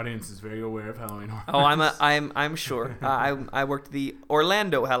 Our audience is very aware of Halloween Horror Nights. I'm sure. I worked the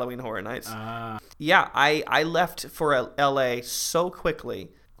Orlando Halloween Horror Nights. Yeah, I left for LA so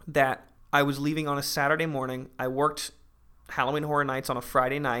quickly that I was leaving on a Saturday morning. I worked Halloween Horror Nights on a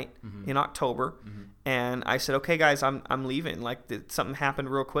Friday night in October, and I said, "Okay, guys, I'm leaving. Like something happened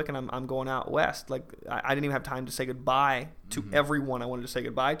real quick, and I'm going out west." Like I didn't even have time to say goodbye to everyone I wanted to say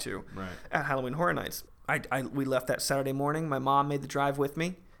goodbye to at Halloween Horror Nights. We left that Saturday morning. My mom made the drive with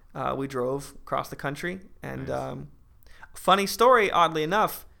me. We drove across the country, and funny story, oddly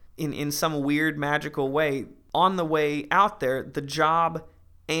enough, in some weird magical way, on the way out there, the job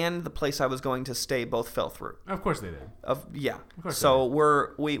and the place I was going to stay both fell through. Of course they did. Yeah. So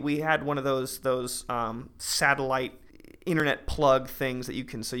we had one of those satellite internet plug things that you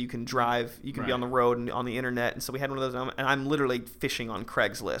can drive, you can be on the road and on the internet, and so we had one of those, and I'm literally fishing on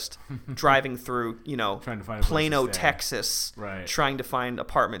Craigslist, driving through trying to find Plano, Texas, trying to find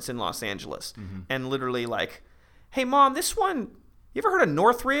apartments in Los Angeles, and literally like, "Hey Mom, this one. You ever heard of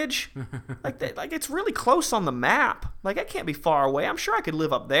Northridge? Like it's really close on the map. Like it can't be far away. I'm sure I could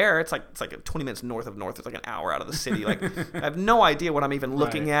live up there. It's like 20 minutes north of North. It's like an hour out of the city. Like I have no idea what I'm even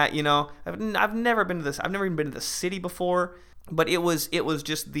looking at. I've never been to this. I've never even been to the city before. But it was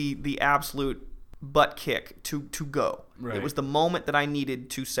just the absolute butt kick to go. Right. It was the moment that I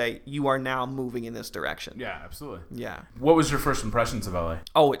needed to say, "You are now moving in this direction." Yeah, absolutely. Yeah. What was your first impressions of LA?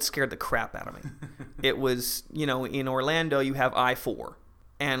 Oh, it scared the crap out of me. It was, in Orlando you have I-4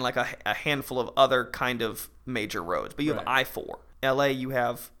 and like a handful of other kind of major roads, but you have I-4. LA you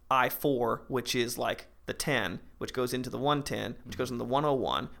have I-4, which is like the 10, which goes into the 110, which goes into the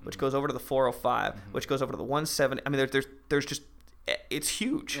 101, which goes over to the 405, which goes over to the 170. I mean, there's just, it's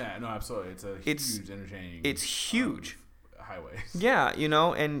huge. Yeah, no, absolutely. It's huge interchange. It's huge. Highways. Yeah,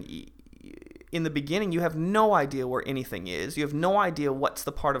 and in the beginning, you have no idea where anything is. You have no idea what's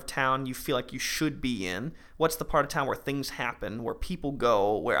the part of town you feel like you should be in. What's the part of town where things happen, where people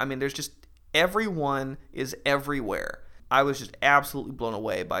go, there's just, everyone is everywhere. I was just absolutely blown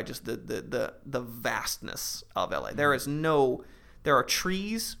away by just the vastness of LA. There are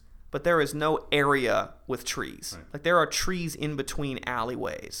trees, but there is no area with trees. Right. Like there are trees in between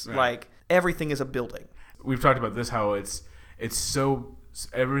alleyways. Right. Like everything is a building. We've talked about this, how it's so,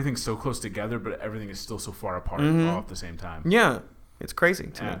 everything's so close together, but everything is still so far apart all at the same time. Yeah, it's crazy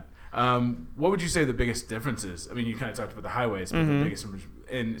to me. What would you say the biggest difference is? I mean, you kind of talked about the highways, but the biggest,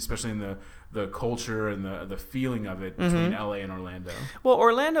 and especially in the culture and the feeling of it between LA and Orlando. Well,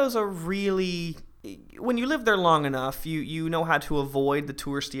 Orlando's a really, when you live there long enough, you know how to avoid the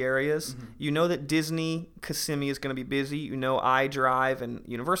touristy areas. You know that Disney, Kissimmee is going to be busy. You know iDrive and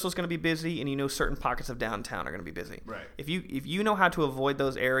Universal is going to be busy, and you know certain pockets of downtown are going to be busy. Right. If you know how to avoid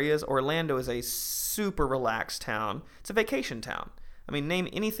those areas, Orlando is a super relaxed town. It's a vacation town. I mean, name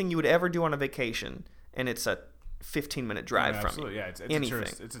anything you would ever do on a vacation, and it's a 15-minute drive from absolutely. You. Yeah,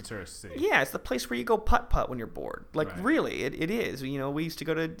 it's a tourist city. Yeah, it's the place where you go putt-putt when you're bored. Like, really, it is. We used to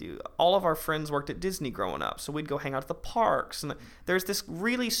go to, all of our friends worked at Disney growing up, so we'd go hang out at the parks. And there's this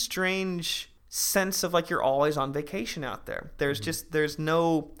really strange sense of like you're always on vacation out there. There's just, there's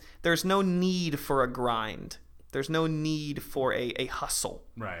no need for a grind. There's no need for a hustle.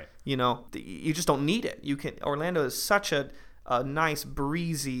 Right. You just don't need it. Orlando is such a nice,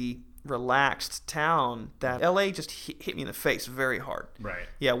 breezy, relaxed town that LA just hit me in the face very hard. Right.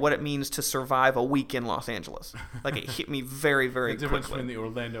 Yeah, what it means to survive a week in Los Angeles. Like it hit me very, very quickly. The difference between the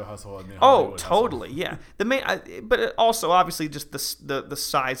Orlando hustle and the Hollywood totally, hustle. Yeah. But also obviously just the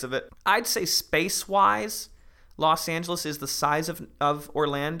size of it. I'd say space-wise, Los Angeles is the size of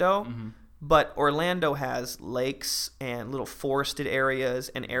Orlando. But Orlando has lakes and little forested areas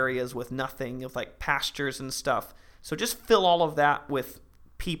and areas with nothing, of like pastures and stuff. So just fill all of that with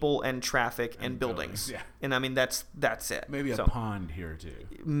people and traffic and buildings. Yeah. And I mean, that's it. Maybe a pond here too.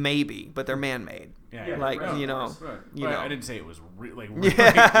 Maybe, but they're man-made. Yeah. Like, right. you know. I didn't say it was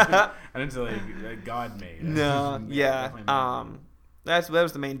I didn't say like God made. No, yeah. That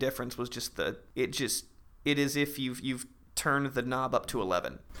was the main difference. Was just it is if you've turned the knob up to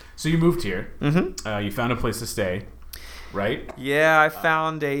 11. So you moved here. Mm-hmm. You found a place to stay, right? Yeah, I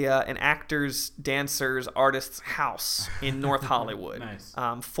found an actors, dancers, artists house in North Hollywood. Nice.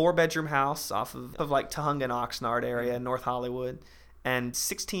 4-bedroom house off of like Tujunga and Oxnard area in North Hollywood, and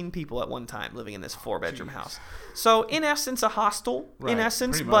 16 people at one time living in this 4-bedroom house. So in essence, a hostel. Right. In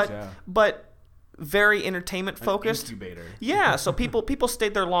essence, Pretty much, but very entertainment focused. An incubator. Yeah, so people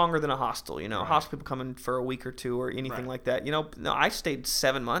stayed there longer than a hostel. Right. Hostel people come in for a week or two or anything like that. No, I stayed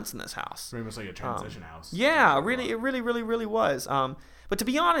 7 months in this house. Pretty much like a transition house. Yeah, it really was. But to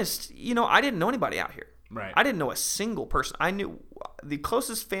be honest, I didn't know anybody out here. Right. I didn't know a single person. I knew the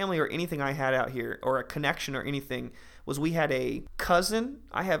closest family or anything I had out here, or a connection or anything, was we had a cousin.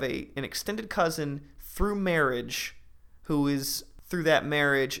 I have an extended cousin through marriage, who is through that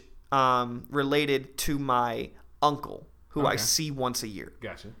marriage related to my uncle, who I see once a year.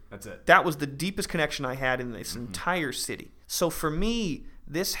 Gotcha. That's it. That was the deepest connection I had in this entire city. So for me,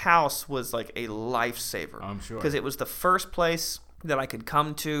 this house was like a lifesaver. I'm sure. Because it was the first place that I could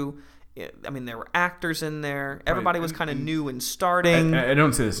come to. I mean, there were actors in there. Everybody was kind of new and starting. I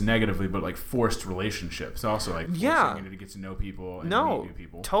don't say this negatively, but like forced relationships, also like forcing you to get to know people and meet new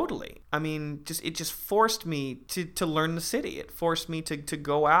people. Totally. I mean, it just forced me to learn the city. It forced me to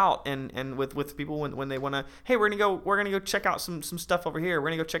go out and with people when they want to. Hey, we're gonna go check out some stuff over here. We're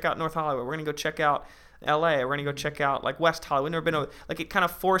gonna go check out North Hollywood. We're gonna go check out LA. We're gonna go check out like West Hollywood. Never been over. Like, it kind of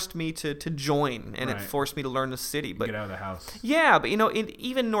forced me to join, and it forced me to learn the city. But get out of the house. Yeah, but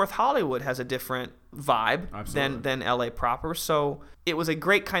even North Hollywood has a different vibe than LA proper. So it was a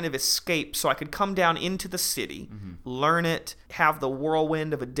great kind of escape. So I could come down into the city, learn it, have the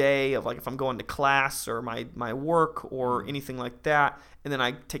whirlwind of a day of like if I'm going to class or my work or anything like that. And then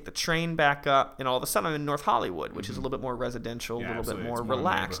I take the train back up, and all of a sudden I'm in North Hollywood, which is a little bit more residential, a little bit more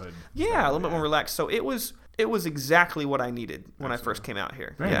relaxed. Yeah, a little bit more relaxed. So it was exactly what I needed when I first came out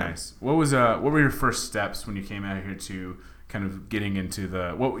here. Very nice. What were your first steps when you came out here to kind of getting into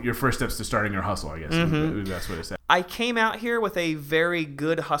your first steps to starting your hustle, I guess? Maybe that's what it said. I came out here with a very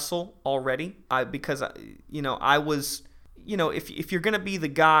good hustle already, because I was, if you're going to be the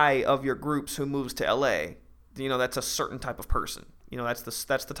guy of your groups who moves to LA, that's a certain type of person. That's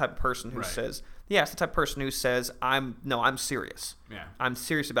the type of person who says, it's the type of person who says, I'm serious. Yeah. I'm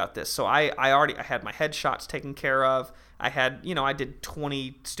serious about this. So I had my headshots taken care of. I did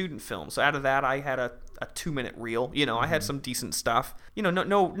 20 student films. So out of that, I had a 2-minute reel. I had some decent stuff.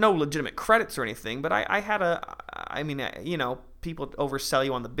 No legitimate credits or anything, but I had people oversell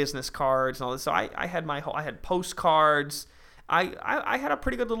you on the business cards and all this. So I had postcards. I had a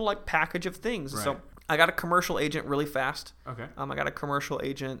pretty good little like package of things. Right. So I got a commercial agent really fast. Okay. I got a commercial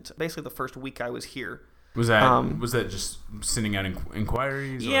agent basically the first week I was here. Was that just sending out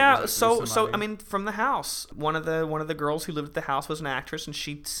inquiries? Yeah. So I mean, from the house, one of the girls who lived at the house was an actress, and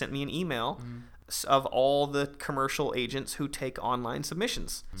she sent me an email of all the commercial agents who take online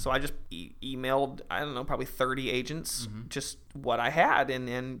submissions. So I just emailed, I don't know, probably 30 agents, just what I had,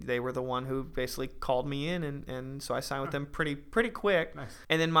 and they were the one who basically called me in, and so I signed with them pretty quick. Nice.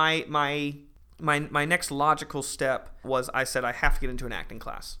 And then my next logical step was I said I have to get into an acting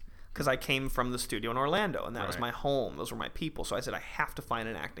class, because I came from the studio in Orlando, and that was my home. Those were my people. So I said I have to find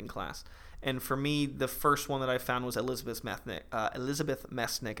an acting class. And for me, the first one that I found was Elizabeth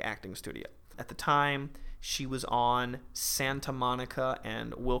Mesnick Acting Studio. At the time, she was on Santa Monica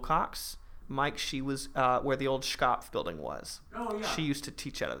and Wilcox. Mike, she was where the old Schopf building was. Oh, yeah. She used to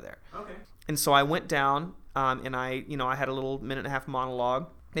teach out of there. Okay. And so I went down, and I had a little 1.5-minute monologue.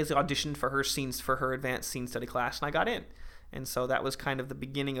 Basically auditioned for her advanced scene study class, and I got in. And so that was kind of the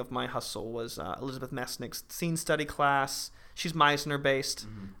beginning of my hustle, was Elizabeth Mesnick's scene study class. She's Meisner based.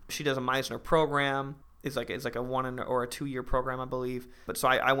 She does a Meisner program. It's like a 1 or a 2 year program, I believe. But so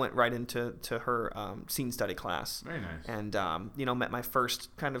I went right into her scene study class. Very nice. And met my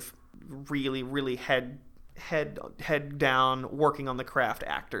first kind of really head down working on the craft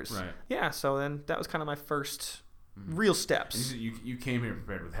actors. Right. Yeah. So then that was kind of my first real steps. You came here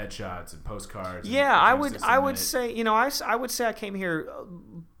prepared with headshots and postcards. Yeah, I would say I came here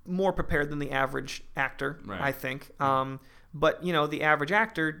more prepared than the average actor. Right. I think. But the average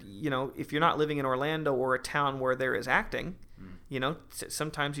actor, if you're not living in Orlando or a town where there is acting,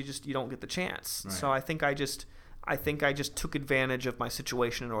 sometimes you don't get the chance. Right. So I think I just took advantage of my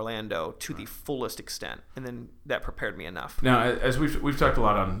situation in Orlando to the fullest extent, and then that prepared me enough. Now, as we've talked a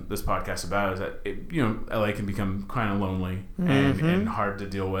lot on this podcast about, is that LA can become kind of lonely and hard to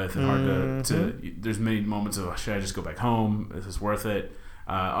deal with, and hard to there's many moments of, should I just go back home? Is this worth it?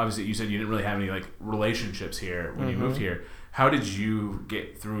 Obviously, you said you didn't really have any like relationships here when you moved here. How did you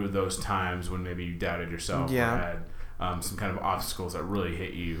get through those times when maybe you doubted yourself or had some kind of obstacles that really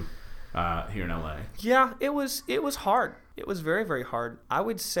hit you here in LA? Yeah, it was hard. It was very, very hard. I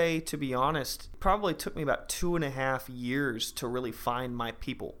would say, to be honest, it probably took me about 2.5 years to really find my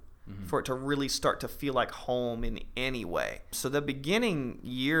people, for it to really start to feel like home in any way. So the beginning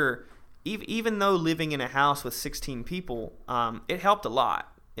year, even though living in a house with 16 people, it helped a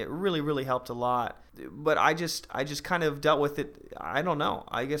lot. It really, really helped a lot. But I just kind of dealt with it. I don't know.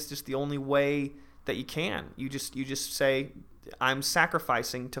 I guess just the only way that you can. You just say, I'm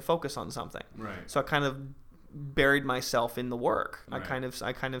sacrificing to focus on something. Right. So I kind of buried myself in the work. Right.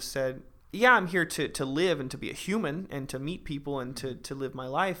 I kind of said, yeah, I'm here to live and to be a human and to meet people and to live my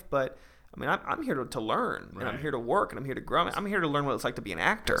life, but I mean, I'm here to learn, and I'm here to work, and I'm here to grow. I'm here to learn what it's like to be an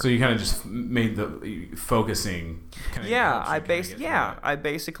actor. So you kind of just made the focusing. I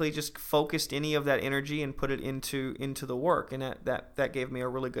basically just focused any of that energy and put it into the work, and that gave me a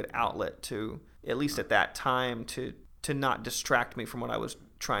really good outlet to, at least at that time, to not distract me from what I was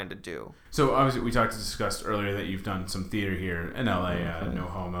trying to do. So obviously, we discussed earlier that you've done some theater here in LA, No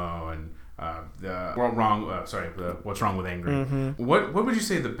Homo, and What's Wrong with Angry. What would you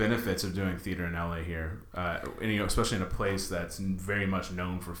say the benefits of doing theater in LA here? Especially in a place that's very much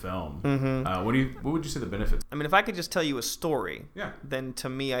known for film. What would you say the benefits? I mean, if I could just tell you a story, then to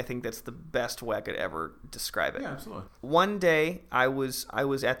me, I think that's the best way I could ever describe it. Yeah, absolutely. One day, I was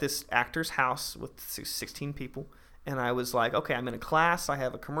at this actor's house with 16 people, and I was like, okay, I'm in a class. I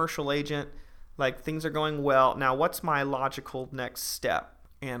have a commercial agent. Like, things are going well. Now, what's my logical next step?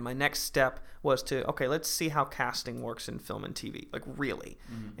 And my next step was okay, let's see how casting works in film and TV, like really.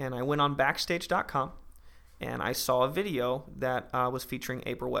 And I went on Backstage.com, and I saw a video that was featuring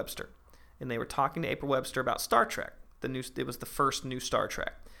April Webster. And they were talking to April Webster about Star Trek. It was the first new Star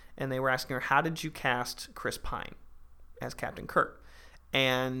Trek. And they were asking her, how did you cast Chris Pine as Captain Kirk?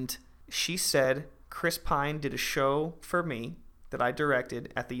 And she said, Chris Pine did a show for me that I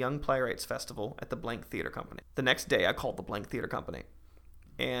directed at the Young Playwrights Festival at the Blank Theater Company. The next day, I called the Blank Theater Company.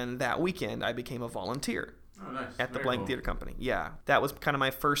 And that weekend, I became a volunteer at the Blank Theater Company. Yeah, that was kind of my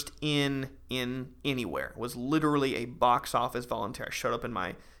first in anywhere. Was literally a box office volunteer. I showed up in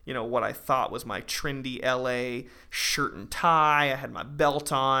my, what I thought was my trendy LA shirt and tie. I had my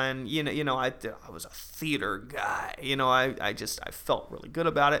belt on. I was a theater guy. I felt really good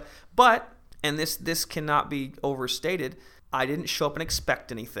about it. But, and this cannot be overstated, I didn't show up and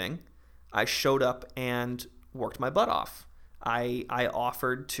expect anything. I showed up and worked my butt off. I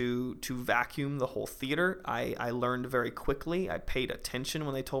offered to vacuum the whole theater. I learned very quickly. I paid attention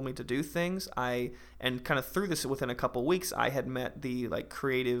when they told me to do things. And kind of through this, within a couple weeks, I had met the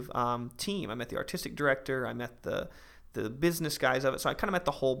creative team. I met the artistic director. I met the business guys of it. So I kind of met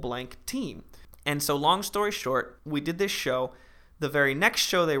the whole Blank team. And so long story short, we did this show. The very next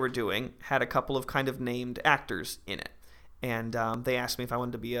show they were doing had a couple of kind of named actors in it. And they asked me if I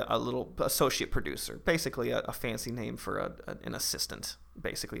wanted to be a little associate producer, basically a fancy name for an assistant,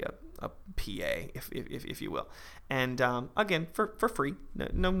 basically a PA, if you will. And again, for free,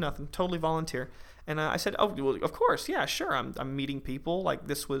 no nothing, totally volunteer. And I said, oh, well, of course, yeah, sure. I'm meeting people. Like,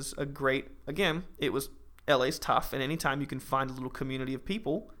 this was a great. Again, it was LA's tough, and anytime you can find a little community of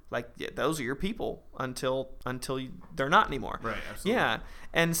people, those are your people until they're not anymore. Right. Absolutely. Yeah,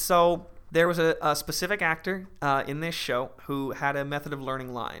 and so. There was a specific actor in this show who had a method of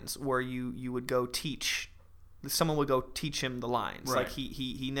learning lines where you would go teach. Someone would go teach him the lines. Right. Like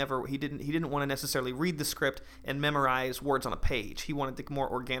he didn't want to necessarily read the script and memorize words on a page. He wanted to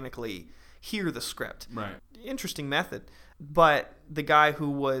more organically hear the script. Right. Interesting method. But the guy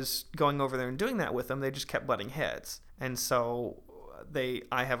who was going over there and doing that with him, they just kept butting heads. And so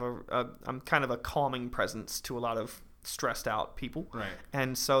I'm kind of a calming presence to a lot of stressed out people. Right.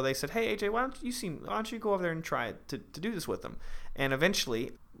 And so they said, hey, AJ, why don't you go over there and try to do this with them? And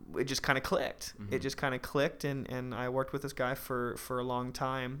eventually it just kind of clicked. It just kind of clicked, and I worked with this guy for a long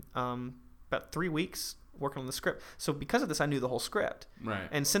time, about 3 weeks working on the script. So because of this, I knew the whole script. Right.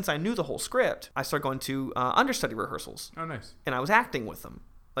 And since I knew the whole script, I started going to understudy rehearsals. Oh, nice. And I was acting with them,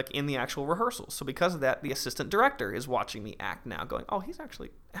 in the actual rehearsals. So because of that, the assistant director is watching me act now, going, oh, he's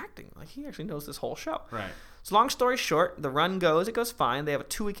actually acting. He actually knows this whole show. Right. So long story short, the run goes, it goes fine. They have a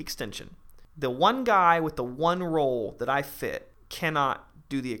 2-week extension. The one guy with the one role that I fit cannot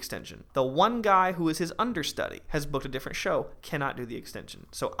do the extension. The one guy who is his understudy has booked a different show, cannot do the extension.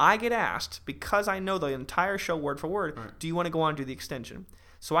 So I get asked, because I know the entire show word for word, right, do you want to go on and do the extension?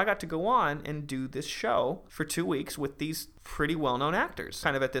 So I got to go on and do this show for 2 weeks with these pretty well-known actors,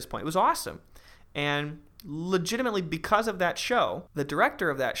 kind of at this point. It was awesome. And legitimately, because of that show, the director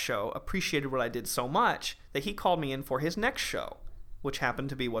of that show appreciated what I did so much that he called me in for his next show, which happened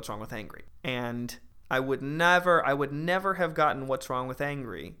to be What's Wrong with Angry. And I would never have gotten What's Wrong with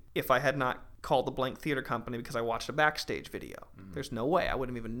Angry if I had not called the Blank Theater Company because I watched a backstage video. There's no way. I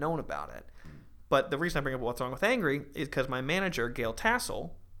wouldn't have even known about it. But the reason I bring up What's Wrong with Angry is because my manager, Gail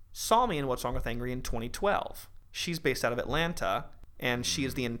Tassel, saw me in What's Wrong with Angry in 2012. She's based out of Atlanta, and she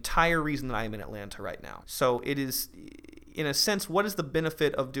is the entire reason that I am in Atlanta right now. So it is, in a sense, what is the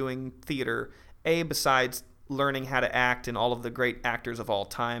benefit of doing theater, besides learning how to act, and all of the great actors of all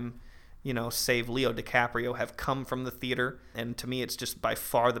time, save Leo DiCaprio, have come from the theater. And to me, it's just by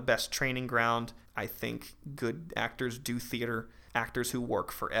far the best training ground. I think good actors do theater. Actors who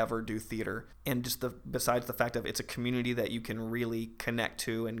work forever do theater. And just besides the fact of it's a community that you can really connect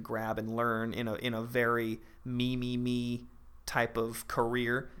to and grab and learn in a very me type of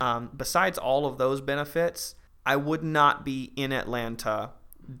career. Besides all of those benefits, I would not be in Atlanta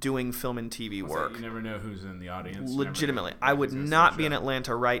doing film and TV work. You never know who's in the audience. Legitimately. I would not be in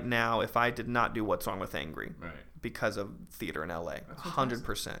Atlanta right now if I did not do What's Wrong with Angry. Right. Because of theater in LA.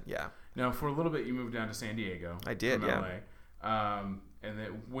 100%, yeah. Now, for a little bit, you moved down to San Diego. I did, from yeah. LA. And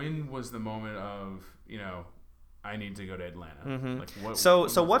then when was the moment of, I need to go to Atlanta? Mm-hmm. Like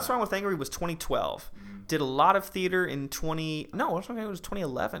what What's Wrong with Angry was 2012. Did a lot of theater in What's Wrong with Angry was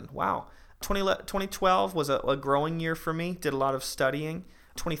 2011. Wow. 2012 was a growing year for me. Did a lot of studying.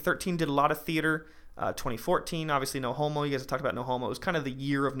 2013 did a lot of theater. 2014, obviously No Homo. You guys have talked about No Homo. It was kind of the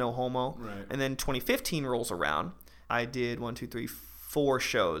year of No Homo. Right. And then 2015 rolls around. I did 4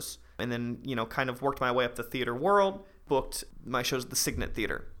 shows. And then, kind of worked my way up the theater world. Booked my shows at the Signet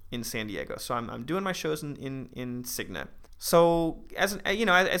Theater in San Diego. So I'm doing my shows in Signet. So as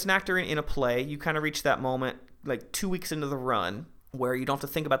an actor in a play, you kind of reach that moment like 2 weeks into the run where you don't have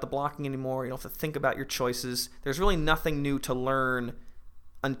to think about the blocking anymore. You don't have to think about your choices. There's really nothing new to learn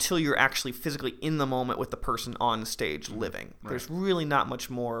until you're actually physically in the moment with the person on stage living. Right. There's really not much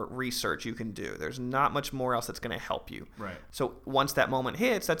more research you can do. There's not much more else that's going to help you. Right. So once that moment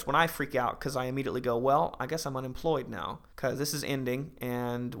hits, that's when I freak out because I immediately go, well, I guess I'm unemployed now because this is ending,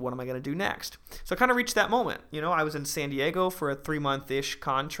 and what am I going to do next? So I kind of reached that moment. I was in San Diego for a 3-month-ish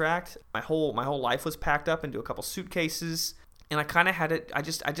contract. My whole life was packed up into a couple suitcases. And I kind of had it. I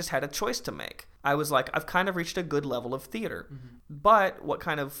just had a choice to make. I was like, I've kind of reached a good level of theater. Mm-hmm. But what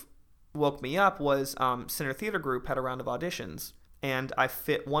kind of woke me up was Center Theater Group had a round of auditions, and I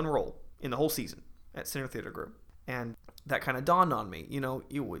fit one role in the whole season at Center Theater Group. And that kind of dawned on me.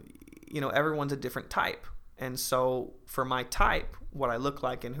 Everyone's a different type. And so for my type, what I look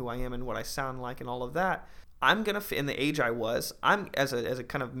like and who I am and what I sound like and all of that, I'm going to fit in the age I was. I'm as a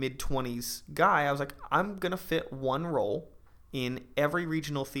kind of mid-20s guy, I was like, I'm going to fit one role in every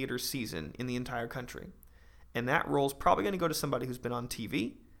regional theater season in the entire country. And that role is probably going to go to somebody who's been on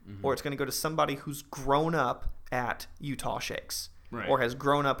TV, or it's going to go to somebody who's grown up at Utah Shakes, right, or has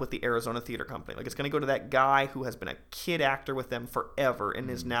grown up with the Arizona Theater Company. Like, it's going to go to that guy who has been a kid actor with them forever and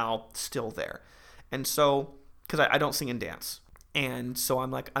is now still there. And so, because I don't sing and dance. And so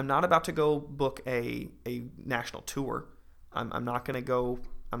I'm like, I'm not about to go book a national tour. I'm not going to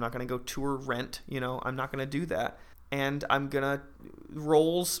go tour Rent. I'm not going to do that. And I'm going to,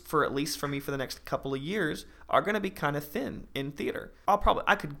 roles for at least for me for the next couple of years are going to be kind of thin in theater.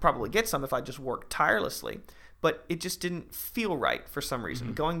 I could probably get some if I just worked tirelessly, but it just didn't feel right for some reason.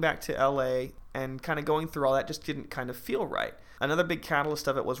 Mm-hmm. Going back to LA and kind of going through all that just didn't kind of feel right. Another big catalyst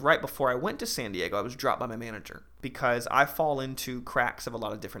of it was right before I went to San Diego, I was dropped by my manager because I fall into cracks of a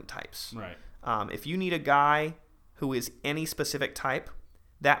lot of different types. Right. If you need a guy who is any specific type,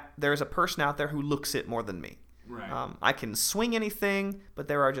 that there's a person out there who looks it more than me. Right. I can swing anything, but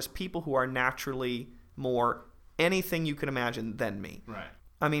there are just people who are naturally more anything you can imagine than me. Right.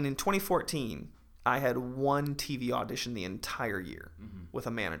 I mean, in 2014, I had one TV audition the entire year with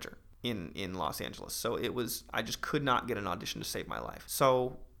a manager in Los Angeles. So I just could not get an audition to save my life.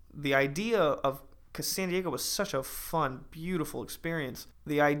 So the idea of, because San Diego was such a fun, beautiful experience,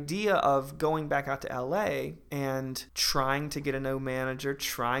 the idea of going back out to LA and trying to get a no manager,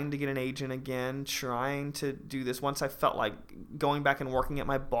 trying to get an agent again, trying to do this, once I felt like going back and working at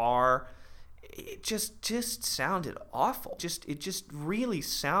my bar, it just sounded awful. It just really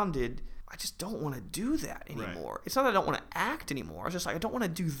sounded, I just don't want to do that anymore. Right. It's not that I don't want to act anymore. It's just like I don't want to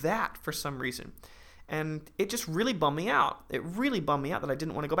do that for some reason. And it just really bummed me out. It really bummed me out that I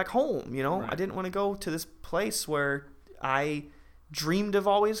didn't want to go back home, Right. I didn't want to go to this place where I dreamed of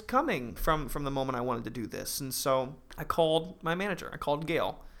always coming from the moment I wanted to do this. And so I called my manager. I called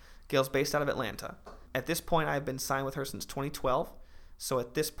Gail. Gail's based out of Atlanta. At this point, I've been signed with her since 2012. So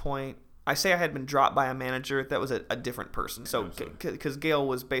at this point, I say I had been dropped by a manager. That was a different person. So, because Gail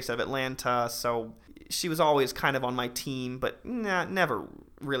was based out of Atlanta, so she was always kind of on my team, but never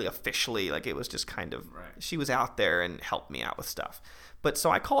really officially. Like, it was just kind of, she was out there and helped me out with stuff. But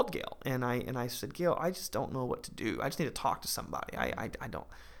so I called Gail, and I said, Gail, I just don't know what to do. I just need to talk to somebody.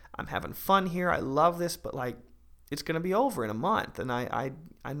 I'm having fun here. I love this, but like, it's going to be over in a month, and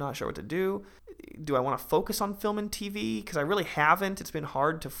I'm not sure what to do. Do I want to focus on film and TV? Because I really haven't. It's been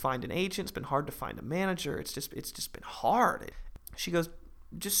hard to find an agent. It's been hard to find a manager. It's just been hard. She goes,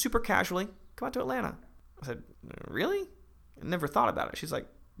 just super casually, come out to Atlanta. I said, really? I never thought about it. She's like,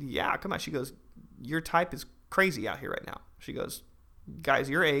 yeah, come out. She goes, your type is crazy out here right now. She goes, guys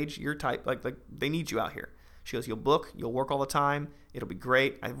your age, your type, like they need you out here. She goes, you'll book, you'll work all the time. It'll be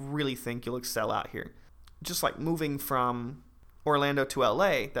great. I really think you'll excel out here. Just like moving from Orlando to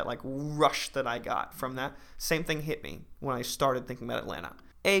LA, that like rush that I got from that, same thing hit me when I started thinking about Atlanta.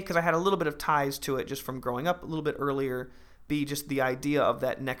 A, because I had a little bit of ties to it just from growing up a little bit earlier. B, just the idea of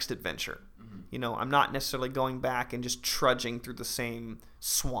that next adventure. You know, I'm not necessarily going back and just trudging through the same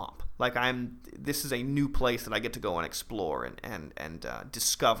swamp. Like, this is a new place that I get to go and explore and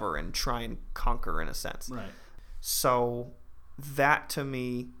discover and try and conquer in a sense. Right. So that to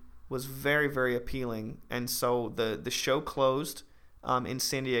me was very, very appealing. And so the show closed in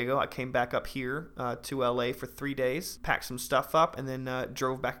San Diego. I came back up here to LA for 3 days, packed some stuff up, and then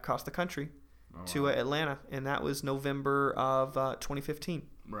drove back across the country to Atlanta. And that was November of 2015.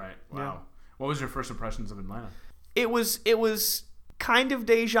 Right. Wow. Yeah. What was your first impressions of Atlanta? It was kind of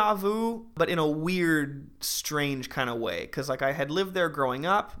deja vu, but in a weird, strange kind of way. Because like I had lived there growing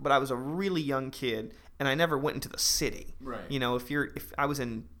up, but I was a really young kid, and I never went into the city. Right. You know, if I was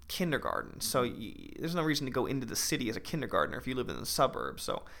in kindergarten, so there's no reason to go into the city as a kindergartner if you live in the suburbs.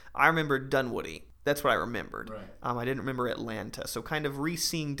 So I remember Dunwoody. That's what I remembered. Right. I didn't remember Atlanta. So kind of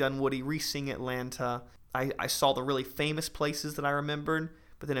re-seeing Dunwoody, re-seeing Atlanta. I saw the really famous places that I remembered.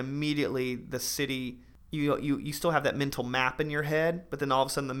 But then immediately the city, you still have that mental map in your head, but then all of a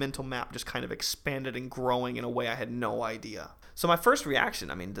sudden the mental map just kind of expanded and growing in a way I had no idea. So my first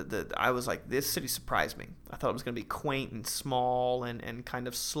reaction, I mean, I was like, this city surprised me. I thought it was going to be quaint and small and kind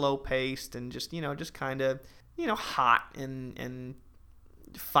of slow-paced and just kind of, hot and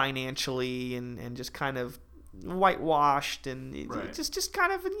financially and just kind of whitewashed and just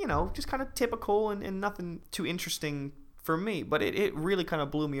kind of typical and nothing too interesting for me. But it really kind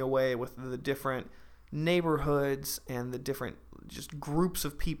of blew me away with the different neighborhoods and the different just groups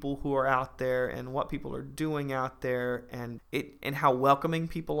of people who are out there and what people are doing out there and how welcoming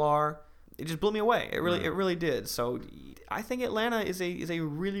people are. It just blew me away. It really did. So I think Atlanta is a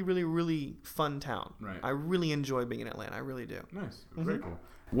really, really, really fun town. Right. I really enjoy being in Atlanta. I really do. Nice. Very cool.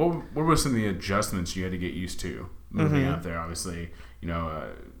 What were some of the adjustments you had to get used to moving out there? Obviously,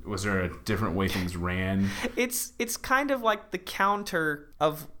 was there a different way things ran? It's kind of like the counter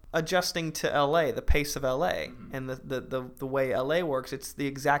of adjusting to LA, the pace of LA, and the way LA works. It's the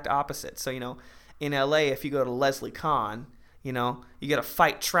exact opposite. So in LA, if you go to Leslie Kahn, you got to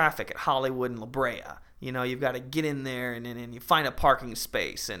fight traffic at Hollywood and La Brea. You've got to get in there and you find a parking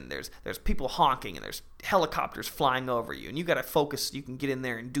space, and there's people honking, and there's helicopters flying over you, and you got to focus. You can get in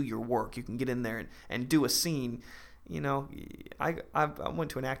there and do your work. You can get in there and do a scene. I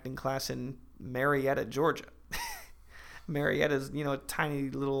went to an acting class in Marietta, Georgia. Marietta's, a tiny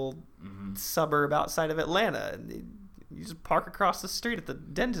little suburb outside of Atlanta. You just park across the street at the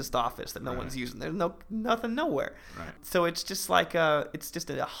dentist office that no one's using. There's nothing nowhere. Right. So it's just like it's just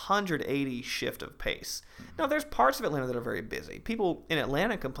a 180 shift of pace. Now there's parts of Atlanta that are very busy. People in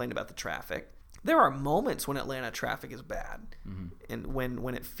Atlanta complain about the traffic. There are moments when Atlanta traffic is bad and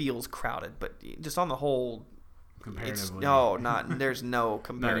when it feels crowded, but just on the whole, comparatively, there's no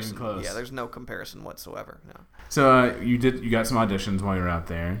comparison. Not even close. Yeah, there's no comparison whatsoever. No. So you got some auditions while you were out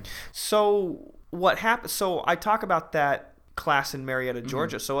there. So what happened? So I talk about that class in Marietta,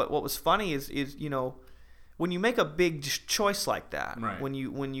 Georgia. So what was funny is when you make a big choice like that, when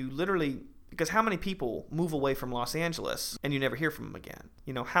you literally, because how many people move away from Los Angeles and you never hear from them again?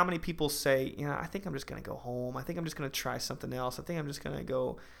 How many people say, I think I'm just going to go home. I think I'm just going to try something else. I think I'm just going to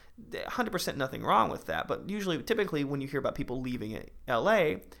go. 100% nothing wrong with that. But typically when you hear about people leaving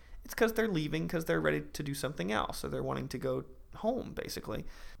LA, it's because they're leaving because they're ready to do something else, or they're wanting to go home, basically.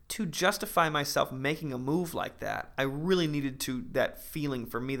 To justify myself making a move like that, I really needed that feeling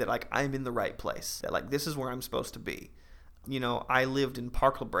for me that like I'm in the right place, that like this is where I'm supposed to be. I lived in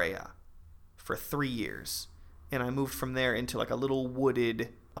Park La Brea for 3 years, and I moved from there into like a little wooded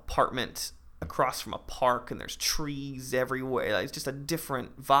apartment across from a park, and there's trees everywhere. Like, it's just a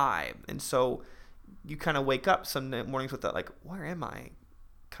different vibe. And so you kind of wake up some mornings with that, like, where am I?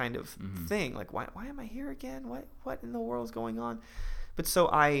 kind of thing. Like, why am I here again? What in the world is going on? But so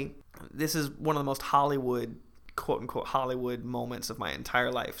this is one of the most Hollywood, quote unquote, Hollywood moments of my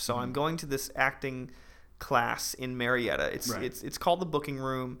entire life. So I'm going to this acting class in Marietta. It's called the Booking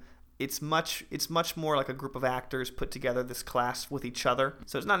Room. It's much more like a group of actors put together this class with each other.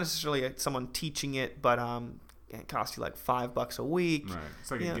 So it's not necessarily someone teaching it, but it costs you like $5 a week. Right.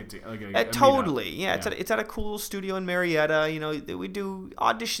 It's like a totally. Yeah. Yeah. It's at a cool studio in Marietta. You know, we do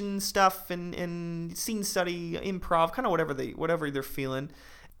audition stuff and scene study, improv, kind of whatever they're feeling.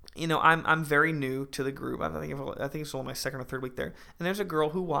 You know, I'm very new to the group. I think it's only my second or third week there. And there's a girl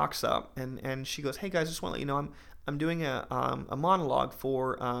who walks up and she goes, "Hey guys, just want to let you know I'm doing a monologue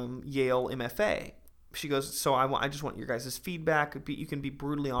for Yale MFA." She goes, "So I just want your guys' feedback. You can be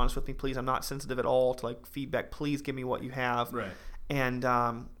brutally honest with me, please. I'm not sensitive at all to like feedback. Please give me what you have." Right. And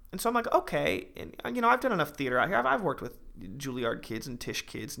so I'm like, okay. And you know, I've done enough theater. I've worked with Juilliard kids and Tisch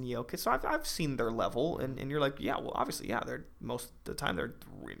kids and Yale kids, so I've seen their level. And you're like, yeah, well, obviously, yeah, they're most of the time they're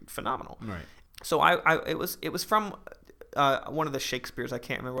phenomenal. Right. So it was from one of the Shakespeare's. I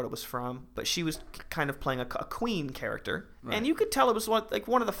can't remember what it was from, but she was kind of playing a queen character, right. And you could tell it was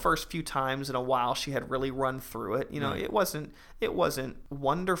one of the first few times in a while she had really run through it. You know, right. It wasn't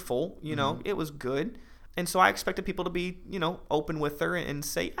wonderful. You know, it was good. And so I expected people to be, you know, open with her and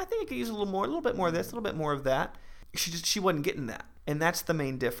say, I think I could use a little bit more of this, a little bit more of that. She wasn't getting that. And that's the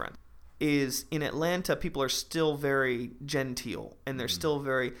main difference. Is in Atlanta, people are still very genteel, and they're still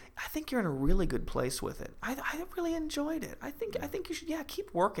very, I think you're in a really good place with it. I really enjoyed it. I think you should,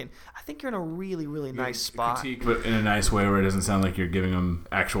 keep working. I think you're in a really, really nice spot. Critique, but in a nice way where it doesn't sound like you're giving them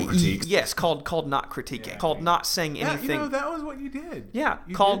actual critiques. Yes, called not critiquing, called not saying anything. You know, that was what you did. Yeah.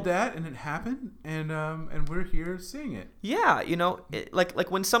 You did that, and it happened, and we're here seeing it. Yeah, you know, like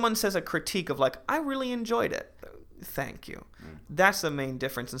when someone says a critique of like, I really enjoyed it. Thank you. That's the main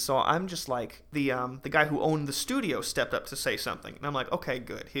difference. And so I'm just like the guy who owned the studio stepped up to say something, and I'm like, okay,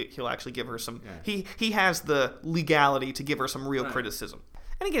 good. He'll actually give her some. Yeah. He has the legality to give her some real criticism.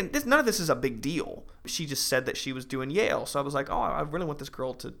 And again, none of this is a big deal. She just said that she was doing Yale, so I was like, oh, I really want this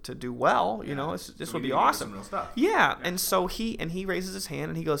girl to do well. You know, this would be awesome. Some real stuff. Yeah. And so he raises his hand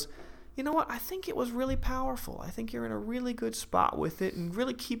and he goes, you know what? I think it was really powerful. I think you're in a really good spot with it, and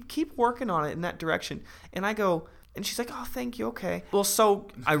really keep working on it in that direction. And I go. And she's like, oh, thank you, okay. Well, so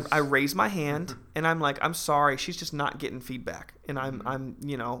I raise my hand, and I'm like, I'm sorry, she's just not getting feedback. And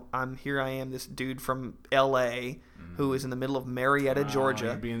I'm here I am, this dude from L.A. who is in the middle of Marietta,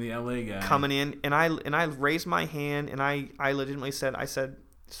 Georgia. Being the L.A. guy. Coming in, and I raised my hand, and I legitimately said,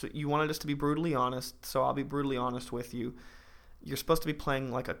 so you wanted us to be brutally honest, so I'll be brutally honest with you. You're supposed to be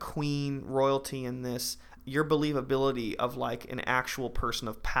playing like a queen royalty in this. Your believability of like an actual person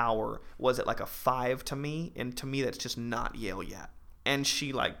of power was at like a 5 to me, and to me that's just not Yale yet. And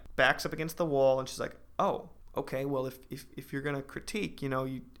she like backs up against the wall, and she's like, oh, okay, well if you're gonna critique, you know,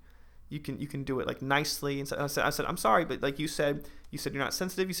 you can do it like nicely. And so I said I'm sorry, but like you said you're not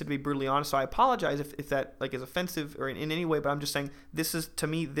sensitive. You said to be brutally honest. So I apologize if that like is offensive or in any way. But I'm just saying this is to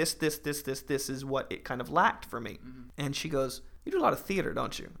me this is what it kind of lacked for me. Mm-hmm. And she goes, you do a lot of theater,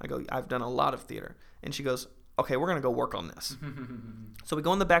 don't you? I go, I've done a lot of theater. And she goes, okay, we're going to go work on this. So we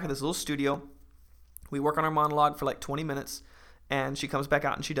go in the back of this little studio. We work on our monologue for like 20 minutes. And she comes back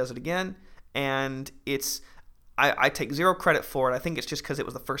out and she does it again. And I take zero credit for it. I think it's just because it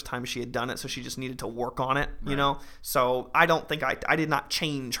was the first time she had done it. So she just needed to work on it, you know? So I don't think I did not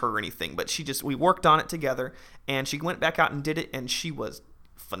change her or anything. But we worked on it together. And she went back out and did it. And she was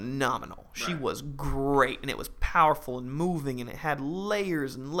phenomenal. She was great, and it was powerful and moving, and it had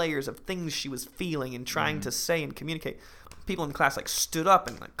layers and layers of things she was feeling and trying to say and communicate. People in the class like stood up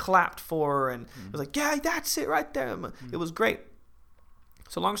and like clapped for her, and it was like, yeah, that's it right there. It was great.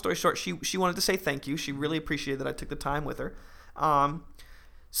 So long story short, she wanted to say thank you. She really appreciated that I took the time with her.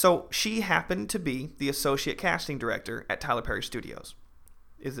 So she happened to be the associate casting director at Tyler Perry Studios,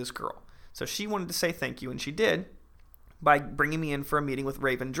 is this girl. So she wanted to say thank you, and she did, by bringing me in for a meeting with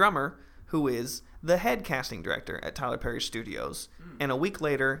Raven Drummer, who is the head casting director at Tyler Perry Studios. And a week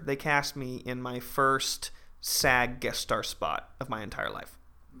later, they cast me in my first SAG guest star spot of my entire life.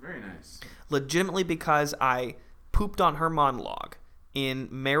 Very nice. Legitimately because I pooped on her monologue in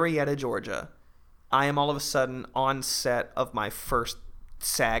Marietta, Georgia, I am all of a sudden on set of my first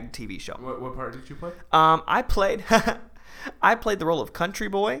SAG TV show. What part did you play? I played the role of Country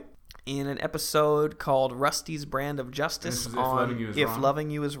Boy in an episode called Rusty's Brand of Justice on If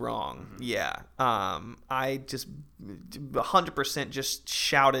Loving You Is Wrong. Mm-hmm. Yeah. I just 100% just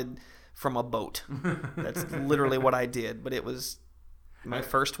shouted from a boat. That's literally what I did. But it was my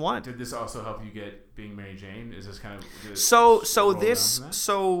first one. Did this also help you get Being Mary Jane? Is this kind of so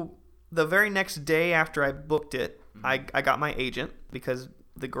the very next day after I booked it, I got my agent, because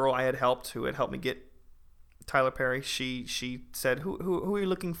the girl I had helped, who had helped me get Tyler Perry, she said, who are you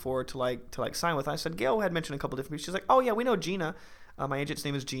looking for to sign with? I said, Gail had mentioned a couple different people. She's like, oh yeah, we know Gina. My agent's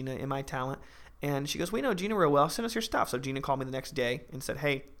name is Gina in My Talent. And she goes, we know Gina real well. Send us your stuff. So Gina called me the next day and said,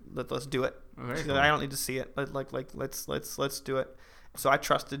 hey, let's do it. She said, I don't need to see it. Let's do it. So I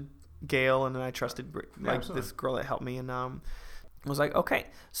trusted Gail, and then I trusted this girl that helped me, and was like, okay.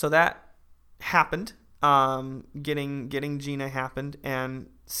 So that happened. Getting Gina happened, and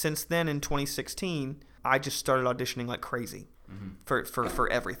since then in 2016, I just started auditioning like crazy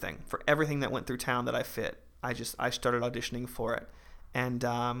for everything that went through town that I fit. I started auditioning for it.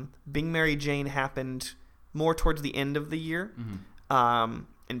 And Being Mary Jane happened more towards the end of the year. And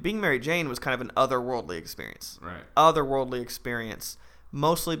Being Mary Jane was kind of an otherworldly experience. Right. Otherworldly experience,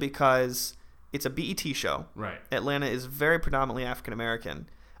 mostly because it's a BET show. Right. Atlanta is very predominantly African American.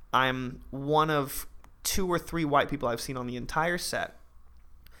 I'm one of 2 or 3 white people I've seen on the entire set.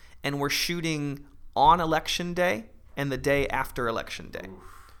 And we're shooting on Election Day and the day after Election Day.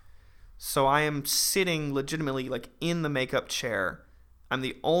 Oof. So I am sitting legitimately like in the makeup chair. I'm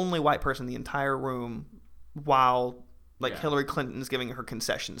the only white person in the entire room while Hillary Clinton's giving her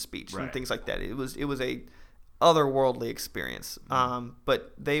concession speech and things like that. It was a otherworldly experience.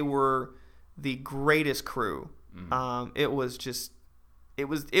 But they were the greatest crew. It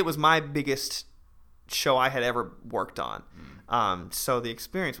was my biggest show I had ever worked on. So the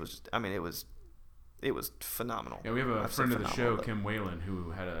experience was just, it was phenomenal. Yeah, we have a friend of the show, Kim Whalen,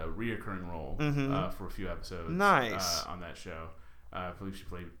 who had a reoccurring role for a few episodes. Nice. On that show. I believe she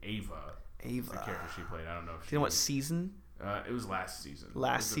played Ava. The character she played. I don't know if Do you know what season? It was last season.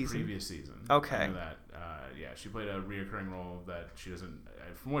 The previous season. Okay. I know that. She played a reoccurring role that she doesn't.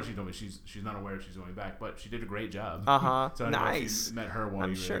 From what she told me, she's not aware she's going back, but she did a great job. So I don't know if you met her while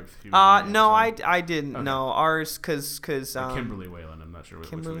you sure. were. No, I didn't. No, ours because Kimberly Whalen. I'm not sure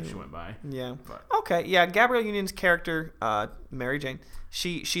which one she went by. Yeah. But. Okay. Yeah. Gabrielle Union's character, Mary Jane.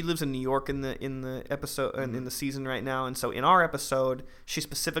 She lives in New York in the episode in the season right now, and so in our episode, she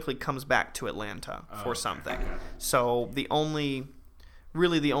specifically comes back to Atlanta for something. Okay. So the only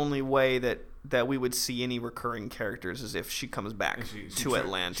way that we would see any recurring characters is if she comes back to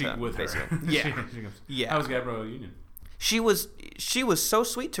Atlanta. With basically. Her. Yeah. Yeah. How was Gabrielle Union? She was so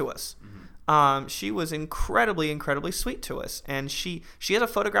sweet to us. She was incredibly sweet to us, and she has a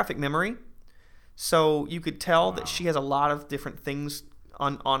photographic memory, so you could tell that she has a lot of different things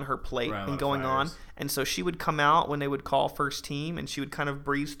on her plate and going on. And so she would come out when they would call first team, and she would kind of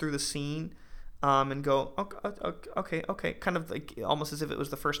breeze through the scene and go, okay, kind of like almost as if it was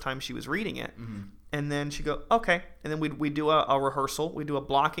the first time she was reading it. And then she'd go, okay. And then we'd do a rehearsal. We'd do a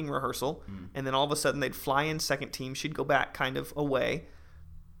blocking rehearsal. And then all of a sudden they'd fly in second team. She'd go back kind of away.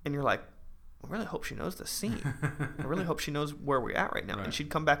 And you're like, I really hope she knows the scene. I really hope she knows where we're at right now. Right. And she'd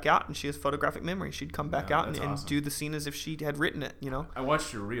come back out, and she has photographic memory. She'd come back out and do the scene as if she had written it, I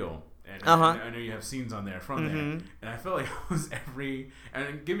watched your reel, and I know you have scenes on there from there, and I felt like almost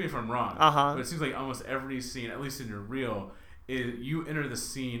and give me if I'm wrong, but it seems like almost every scene, at least in your reel, you enter the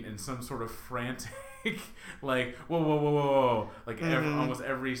scene in some sort of frantic, like whoa, like almost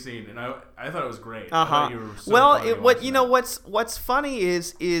every scene, and I thought it was great. I thought you were so what's funny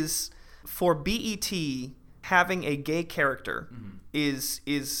is for BET, having a gay character is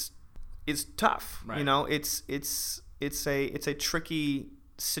tough. Right. It's a tricky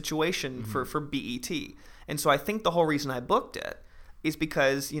situation for BET. And so I think the whole reason I booked it is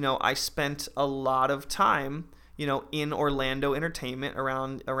because, I spent a lot of time, in Orlando entertainment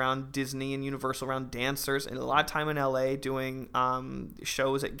around Disney and Universal, around dancers, and a lot of time in LA doing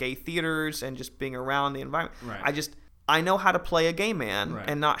shows at gay theaters and just being around the environment. Right. I know how to play a gay man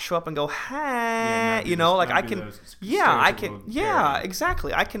and not show up and go, hey, I can,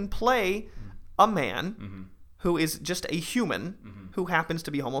 exactly. I can play a man who is just a human who happens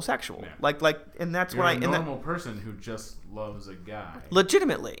to be homosexual. Yeah. And that's You're a normal person who just loves a guy.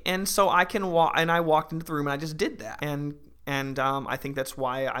 Legitimately. And so I can I walked into the room and I just did that. And I think that's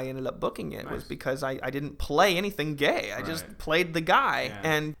why I ended up booking it. Nice. Was because I didn't play anything gay. I just played the guy.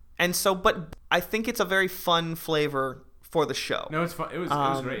 Yeah. And so, but I think it's a very fun flavor for the show. No, it's fun. It was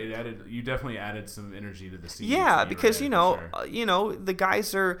great. You definitely added some energy to the scene. Yeah, because the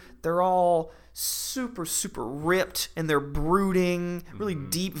guys they're all super ripped, and they're brooding, really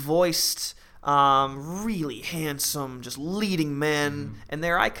deep voiced, really handsome, just leading men. And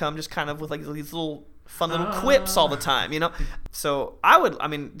there I come, just kind of with like these little little quips all the time, So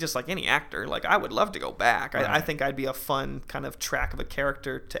just like any actor, like I would love to go back. Right. I think I'd be a fun kind of track of a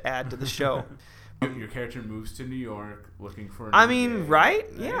character to add to the show. Your character moves to New York looking for. Right?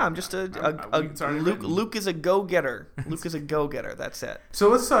 Yeah, I'm just Luke. Luke is a go-getter. Luke is a go-getter. That's it. So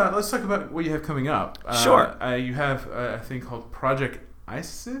let's talk about what you have coming up. Sure. You have a thing called Project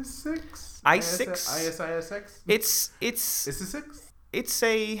ISIS. ISIS. It's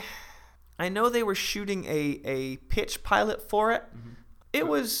a. I know they were shooting a pitch pilot for it. Mm-hmm. It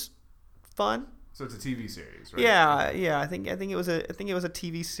was fun. So it's a TV series, right? Yeah. I think it was a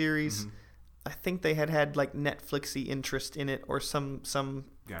TV series. Mm-hmm. I think they had like Netflixy interest in it or some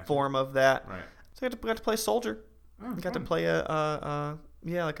Gotcha. form of that. Right. So I got to play a soldier. Oh, I got to play a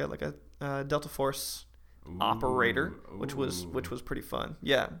Delta Force operator, which was pretty fun.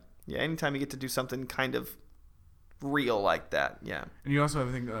 Yeah. Anytime you get to do something kind of real like that, yeah. And you also have,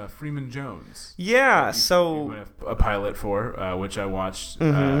 I think, Freeman Jones. Yeah. You have a pilot for, which I watched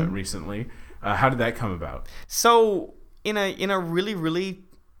recently. How did that come about? So in a really, really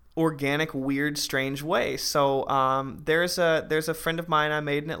organic, weird, strange way. So there's a friend of mine I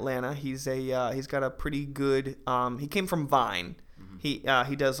made in Atlanta. He's got a pretty good. He came from Vine. Mm-hmm.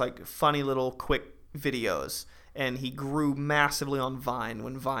 He does like funny little quick videos, and he grew massively on Vine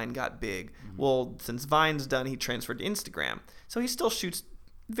when Vine got big. Mm-hmm. Well, since Vine's done, he transferred to Instagram. So he still shoots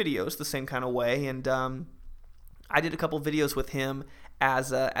videos the same kind of way, and I did a couple videos with him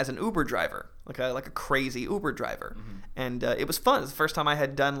as an Uber driver, like a crazy Uber driver, and it was fun. It was the first time I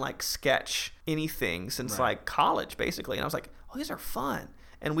had done like sketch anything since like college, basically, and I was like, oh, these are fun,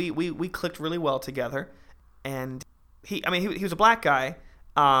 and we clicked really well together. And he was a black guy,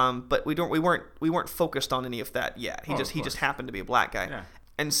 but we weren't focused on any of that yet. He just happened to be a black guy. Yeah.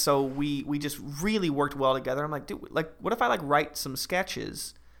 And so we just really worked well together. I'm like, dude, like, what if I like write some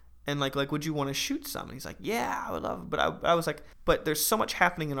sketches? And like, would you want to shoot some? And he's like, yeah, I would love it. But I was like, but there's so much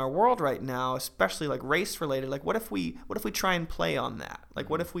happening in our world right now, especially like race related. Like, what if we try and play on that? Like,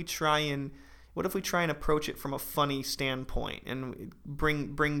 what if we try and approach it from a funny standpoint and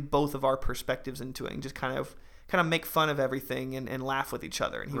bring both of our perspectives into it and just kind of make fun of everything and laugh with each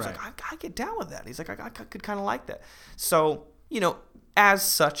other? And he was like, I get down with that. He's like, I could kind of like that. So, as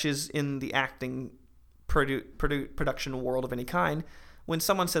such is in the acting production world of any kind, when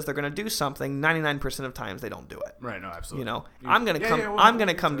someone says they're going to do something, 99% of times they don't do it. Right, no, absolutely. I'm going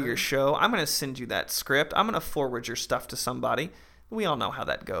to come to your show. I'm going to send you that script. I'm going to forward your stuff to somebody. We all know how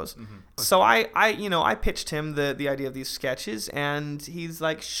that goes. Mm-hmm. So I pitched him the idea of these sketches, and he's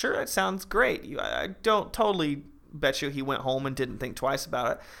like, sure, that sounds great. I don't totally bet you he went home and didn't think twice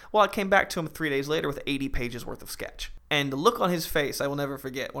about it. Well, I came back to him 3 days later with 80 pages worth of sketch. And the look on his face, I will never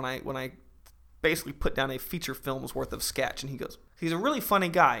forget when I basically put down a feature film's worth of sketch, and he goes, he's a really funny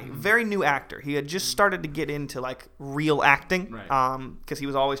guy, very new actor. He had just started to get into like real acting, because he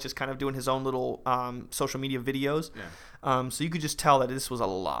was always just kind of doing his own little social media videos. Yeah. So you could just tell that this was a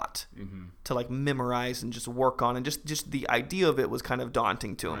lot to like memorize and just work on, and just the idea of it was kind of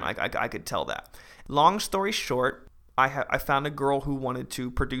daunting to him. I could tell that. Long story short, I found a girl who wanted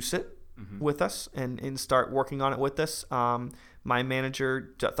to produce it with us and start working on it with us. My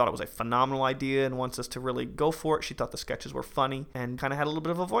manager thought it was a phenomenal idea and wants us to really go for it. She thought the sketches were funny and kind of had a little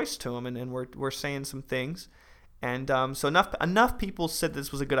bit of a voice to them, and we're saying some things. And so enough people said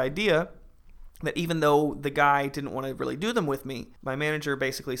this was a good idea that even though the guy didn't want to really do them with me, my manager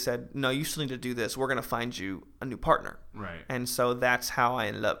basically said, no, you still need to do this. We're going to find you a new partner. Right. And so that's how I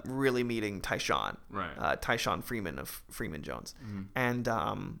ended up really meeting Tyshawn. Right. Tyshawn Freeman of Freeman Jones. Mm-hmm. And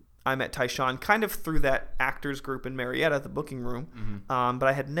I met Tyshawn kind of through that actors group in Marietta, the booking room, but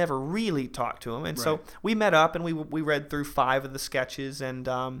I had never really talked to him. And so we met up, and we read through 5 of the sketches, and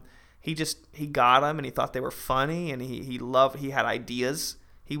he got them, and he thought they were funny, and he had ideas.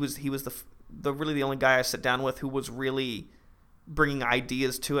 He was the really the only guy I sat down with who was really bringing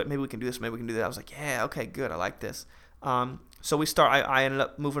ideas to it. Maybe we can do this, maybe we can do that. I was like, yeah, okay, good, I like this. So I ended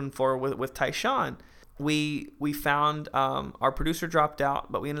up moving forward with Tyshawn. We found our producer dropped out,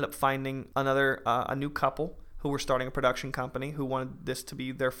 but we ended up finding a new couple who were starting a production company who wanted this to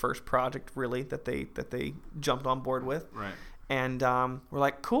be their first project, really, that they jumped on board with. Right. And we're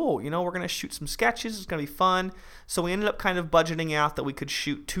like, cool, we're going to shoot some sketches. It's going to be fun. So we ended up kind of budgeting out that we could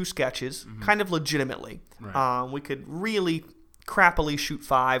shoot 2 sketches, kind of legitimately. Right. We could really crappily shoot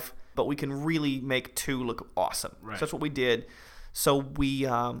 5, but we can really make 2 look awesome. Right. So that's what we did. So we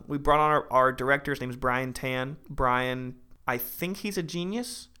brought on our director. His name is Brian Tan. Brian, I think he's a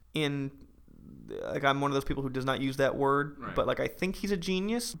genius in, like, I'm one of those people who does not use that word, but like I think he's a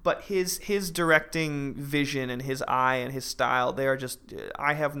genius. But his directing vision and his eye and his style, they are just,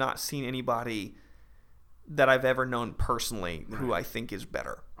 I have not seen anybody that I've ever known personally who Right. I think is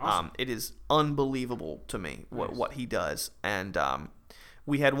better. Awesome. It is unbelievable to me what he does. And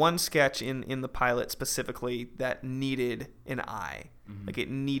we had one sketch in the pilot specifically that needed an eye. Mm-hmm. Like it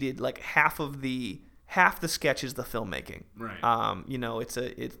needed like half the sketch is the filmmaking. Right. You know, it's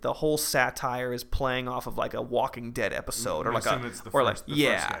the whole satire is playing off of like a Walking Dead episode or I like assume it's the or first- like the first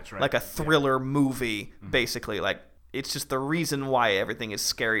yeah, sketch, right? like a thriller movie Mm-hmm. basically. Like it's just the reason why everything is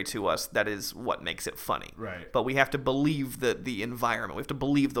scary to us. That is what makes it funny. Right. But we have to believe the environment. We have to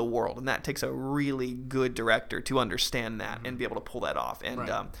believe the world, and that takes a really good director to understand that and be able to pull that off. And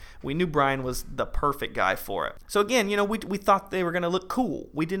Right. we knew Brian was the perfect guy for it. So again, you know, we thought they were going to look cool.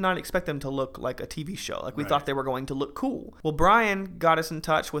 We did not expect them to look like a TV show. Like we Right. thought they were going to look cool. Well, Brian got us in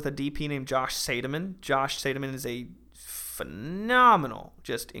touch with a DP named Josh Sademan. Josh Sademan is a phenomenal,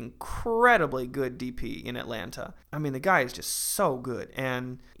 just incredibly good DP in Atlanta. I mean, the guy is just so good.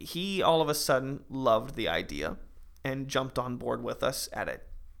 And he all of a sudden loved the idea and jumped on board with us at a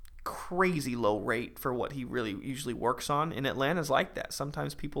crazy low rate for what he really usually works on. And Atlanta's like that.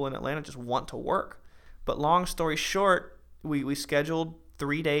 Sometimes people in Atlanta just want to work. But long story short, we scheduled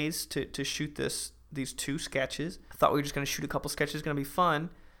 3 days to shoot these 2 sketches. I thought we were just going to shoot a couple sketches, going to be fun.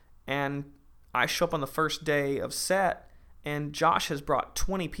 And I show up on the first day of set, and Josh has brought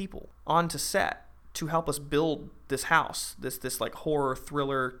 20 people onto set to help us build this house, this like horror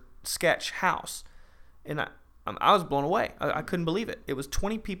thriller sketch house. And I was blown away. I couldn't believe it. It was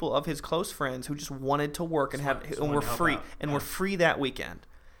 20 people of his close friends who just wanted to work and were free and were free that weekend.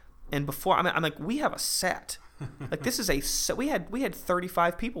 And before I'm like, we have a set. Like this is a set. We had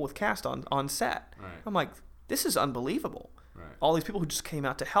 35 people with cast on set. Right. I'm like, this is unbelievable. Right. All these people who just came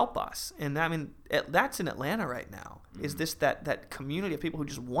out to help us. And I mean, that's in Atlanta right now. Mm-hmm. Is this that community of people who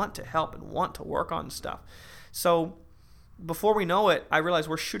just want to help and want to work on stuff. So before we know it, I realized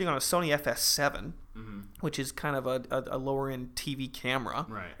we're shooting on a Sony FS7, Mm-hmm. which is kind of a lower end TV camera.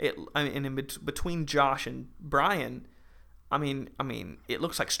 Right. Between Josh and Brian, I mean, it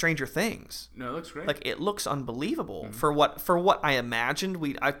looks like Stranger Things. No, it looks great. Like it looks unbelievable Mm-hmm. for what I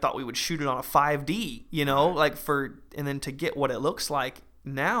imagined. I thought we would shoot it on a 5D, you know, and then to get what it looks like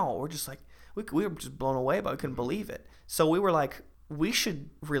now, we're just like we were just blown away by it. We couldn't believe it. So we were like, we should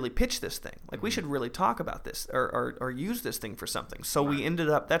really pitch this thing. Like we should really talk about this or use this thing for something. So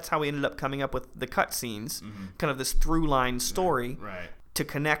that's how we ended up coming up with the cutscenes, kind of this through line story. Right. To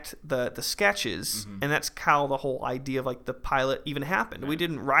connect the sketches, and that's how the whole idea of like the pilot even happened. We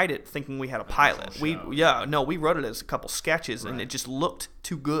didn't write it thinking we had a pilot. We wrote it as a couple sketches, and it just looked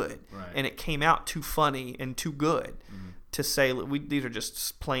too good, and it came out too funny and too good to say these are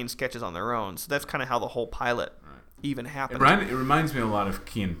just plain sketches on their own. So that's kind of how the whole pilot even happened. It reminds me a lot of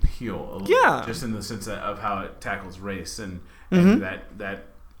Key and Peele. Yeah. Just in the sense of how it tackles race and that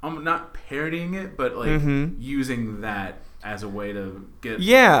I'm not parodying it, but like using that as a way to get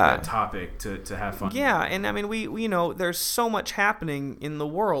that topic to have fun. Yeah, and I mean, we there's so much happening in the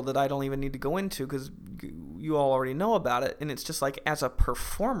world that I don't even need to go into because you all already know about it. And it's just like, as a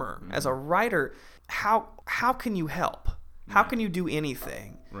performer, as a writer, how can you help? How can you do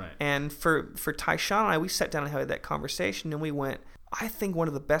anything? Right. And for Tyshawn and I, we sat down and had that conversation, and we went, I think one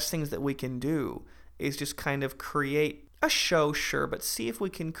of the best things that we can do is just kind of create a show, sure, but see if we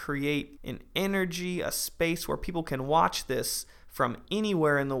can create an energy, a space where people can watch this from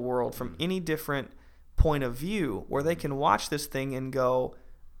anywhere in the world, from any different point of view, where they can watch this thing and go,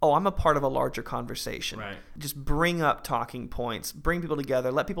 oh, I'm a part of a larger conversation. Right. Just bring up talking points, bring people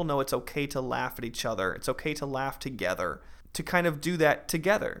together, let people know it's okay to laugh at each other, it's okay to laugh together, to kind of do that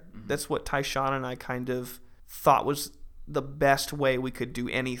together. That's what Tyshawn and I kind of thought was the best way we could do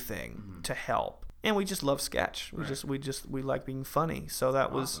anything to help. And we just love sketch. We like being funny. So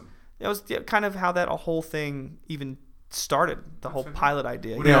that was kind of how that whole thing even started. The whole pilot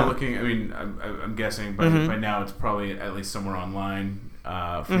idea. What are y'all looking? I mean, I'm guessing by now it's probably at least somewhere online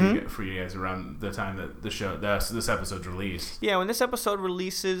for you guys around the time that this episode's released. Yeah, when this episode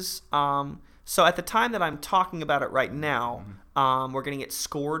releases, so at the time that I'm talking about it right now, we're getting it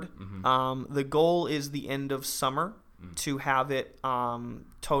scored. The goal is the end of summer to have it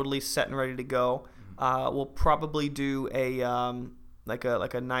totally set and ready to go. We'll probably do a like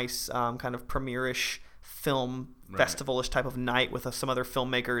a nice kind of premiere-ish film festival-ish type of night with some other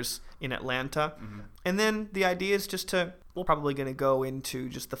filmmakers in Atlanta. And then the idea is we're probably going to go into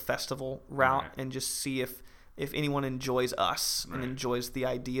just the festival route and just see if anyone enjoys us and enjoys the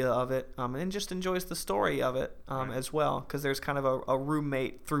idea of it, and just enjoys the story of it as well, because there's kind of a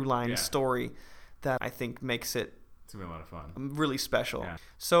roommate through-line story that I think makes it It's going to be a lot of fun. really special. Yeah.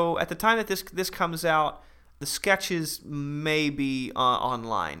 So at the time that this comes out, The sketches may be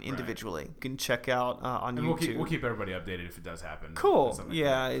online individually. You can check out on YouTube. We'll keep everybody updated if it does happen. Cool.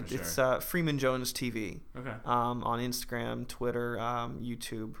 Yeah, it's Freeman Jones TV. Okay. On Instagram, Twitter,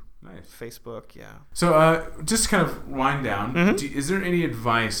 YouTube. Nice. Facebook, yeah. So just kind of wind down. Mm-hmm. Is there any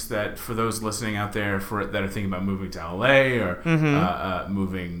advice that for those listening out there that are thinking about moving to LA or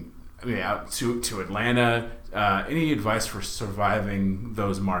moving out to Atlanta? Any advice for surviving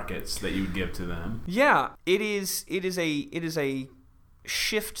those markets that you would give to them? Yeah, it is a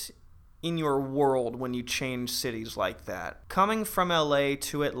shift in your world when you change cities like that. Coming from LA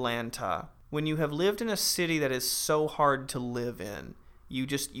to Atlanta, when you have lived in a city that is so hard to live in,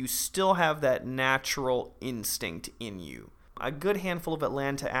 you still have that natural instinct in you. A good handful of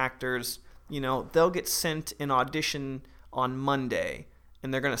Atlanta actors, they'll get sent an audition on Monday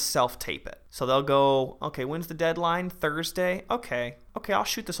and they're going to self-tape it. So they'll go, okay, when's the deadline? Thursday? Okay, I'll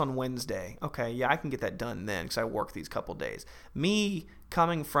shoot this on Wednesday. Okay, yeah, I can get that done then because I work these couple days. Me,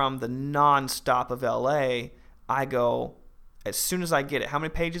 coming from the non-stop of LA, I go, as soon as I get it, how many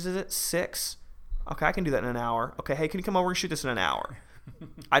pages is it? 6? Okay, I can do that in an hour. Okay, hey, can you come over and shoot this in an hour?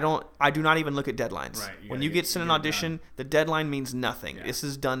 I do not even look at deadlines. Right, when you get sent an audition, the deadline means nothing. Yeah. This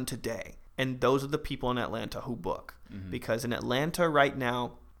is done today. And those are the people in Atlanta who book. Mm-hmm. Because in Atlanta right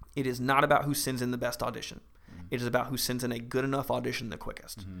now, it is not about who sends in the best audition. Mm-hmm. It is about who sends in a good enough audition the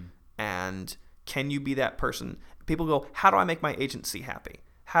quickest. Mm-hmm. And can you be that person? People go, how do I make my agency happy?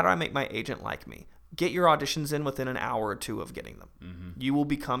 How do I make my agent like me? Get your auditions in within an hour or two of getting them. Mm-hmm. You will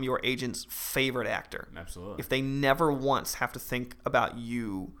become your agent's favorite actor. Absolutely. If they never once have to think about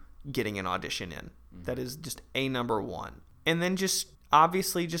you getting an audition in. Mm-hmm. That is just a number one. And then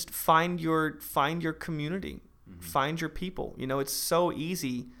obviously find your community. Mm-hmm. Find your people. It's so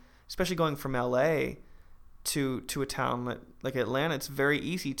easy, especially going from LA to a town like Atlanta. It's very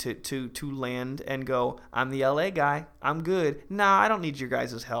easy to land and go, I'm the LA guy, I'm good. Nah, I don't need your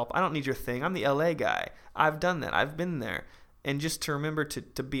guys' help. I don't need your thing. I'm the LA guy. I've done that. I've been there. And just to remember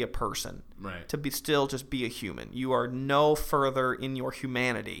to be a person, right? To just be a human. You are no further in your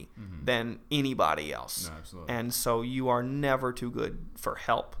humanity than anybody else. No, absolutely. And so you are never too good for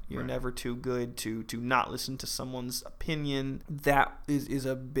help. You're never too good to not listen to someone's opinion. That is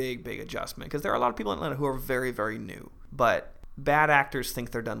a big adjustment because there are a lot of people in Atlanta who are very, very new. But bad actors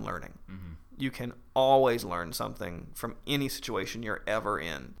think they're done learning. Mm-hmm. You can always learn something from any situation you're ever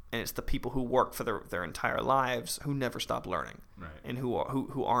in. And it's the people who work for their entire lives who never stop learning. Right. And who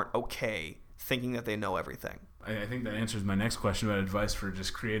aren't okay thinking that they know everything. I think that answers my next question about advice for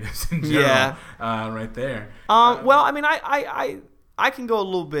just creatives in general. Yeah. Right there. Well, I mean, I can go a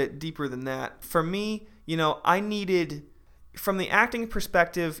little bit deeper than that. For me, I needed, from the acting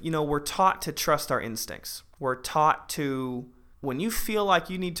perspective, we're taught to trust our instincts. We're taught to, when you feel like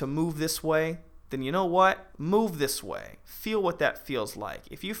you need to move this way, then you know what? Move this way. Feel what that feels like.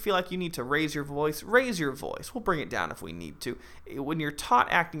 If you feel like you need to raise your voice, raise your voice. We'll bring it down if we need to. When you're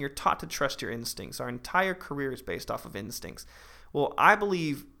taught acting, you're taught to trust your instincts. Our entire career is based off of instincts. Well, I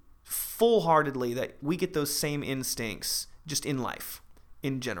believe full-heartedly that we get those same instincts just in life,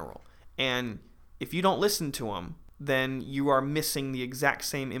 in general. And if you don't listen to them, then you are missing the exact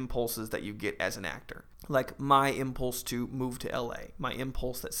same impulses that you get as an actor. Like my impulse to move to LA, my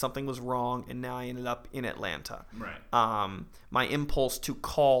impulse that something was wrong and now I ended up in Atlanta. Right. My impulse to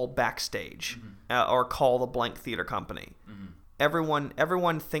call backstage or call the blank theater company. Mm-hmm.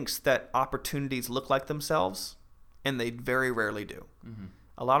 Everyone thinks that opportunities look like themselves, and they very rarely do. Mm-hmm.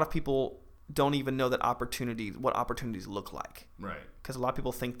 A lot of people don't even know what opportunities look like. Right. Because a lot of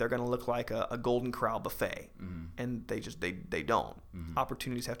people think they're going to look like a Golden Corral buffet, and they don't. Mm-hmm.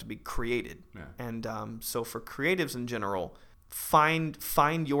 Opportunities have to be created, and so for creatives in general, find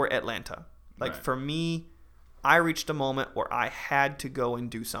your Atlanta. Like for me, I reached a moment where I had to go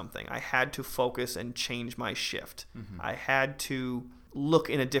and do something. I had to focus and change my shift. Mm-hmm. I had to look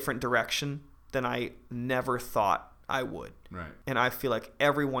in a different direction than I never thought I would. Right. And I feel like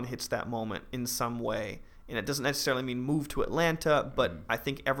everyone hits that moment in some way. And it doesn't necessarily mean move to Atlanta, but I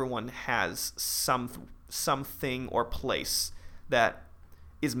think everyone has something or place that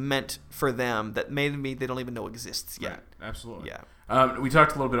is meant for them that maybe they don't even know exists yet. Right. Absolutely. Yeah. We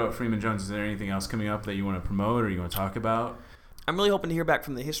talked a little bit about Freeman Jones. Is there anything else coming up that you want to promote or you want to talk about? I'm really hoping to hear back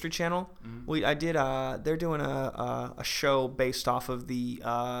from the History Channel. Mm-hmm. They're doing a show based off of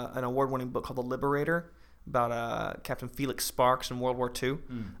an award-winning book called The Liberator about Captain Felix Sparks in World War II.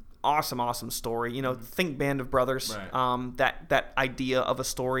 Awesome story. Think Band of Brothers. Right. That idea of a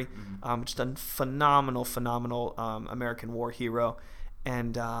story. Just a phenomenal American war hero,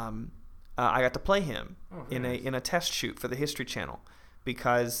 and I got to play him in a test shoot for the History Channel,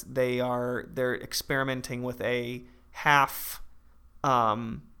 because they're experimenting with a half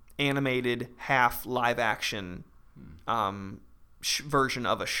animated, half live action version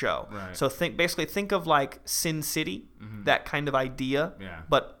of a show. Right. So think of like Sin City, that kind of idea,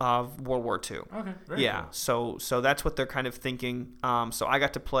 but of World War II. Okay. Very cool. So that's what they're kind of thinking. So I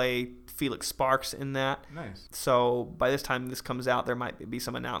got to play Felix Sparks in that. Nice. So by this time this comes out, there might be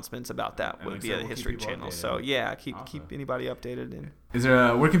some announcements about that via the History Channel. Updated. So keep anybody updated. And is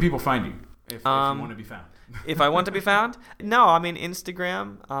there where can people find you if you want to be found? If I want to be found? No, I mean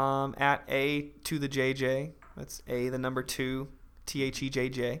Instagram at A2TheJJ. That's A the number 2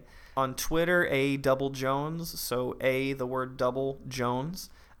 THEJJ. On Twitter, A double Jones. So A the word double Jones.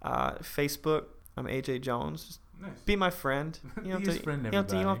 Facebook, I'm AJ Jones. Just nice. be my friend. You don't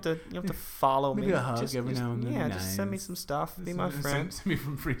have to follow me. Maybe a hug every now and then. Yeah, nice. just send me some stuff. Be my friend. Send me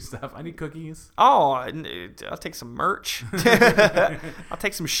some free stuff. I need cookies. Oh, I'll take some merch. I'll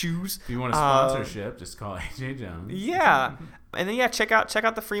take some shoes. If you want a sponsorship, just call AJ Jones. Yeah. And then check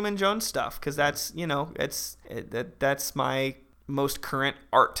out the Freeman Jones stuff, because that's that's my most current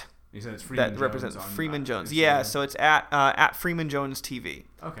art. You said it's Freeman that Jones represents on, Freeman Jones. Instagram. Yeah, so it's at Freeman Jones TV.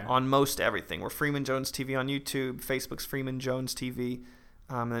 Okay. On most everything. We're Freeman Jones TV on YouTube. Facebook's Freeman Jones TV.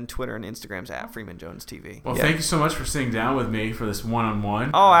 And then Twitter and Instagram's at Freeman Jones TV. Well, thank you so much for sitting down with me for this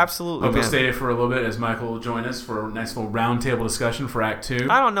one-on-one. Oh, absolutely. Hope you'll stay here for a little bit as Michael will join us for a nice little roundtable discussion for Act 2.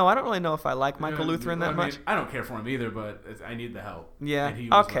 I don't know. I don't really know if I like Michael Lutheran that much. I don't care for him either, but I need the help. Yeah.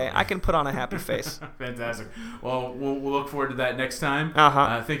 Okay. I can put on a happy face. Fantastic. Well, we'll look forward to that next time.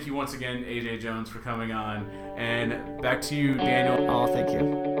 Thank you once again, AJ Jones, for coming on. And back to you, Daniel. Oh, thank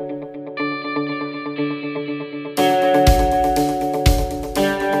you.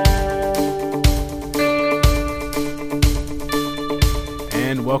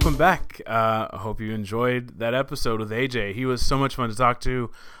 And welcome back. I hope you enjoyed that episode with AJ. He was so much fun to talk to,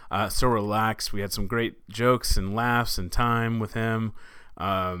 so relaxed. We had some great jokes and laughs and time with him.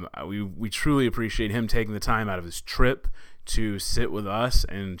 We truly appreciate him taking the time out of his trip to sit with us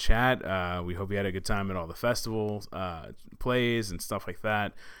and chat. We hope he had a good time at all the festivals, plays, and stuff like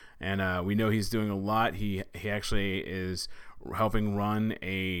that. And we know he's doing a lot. He actually is helping run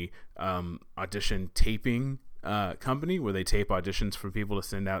a audition taping company where they tape auditions for people to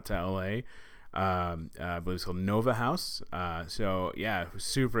send out to LA. I believe it's called Nova House. So yeah,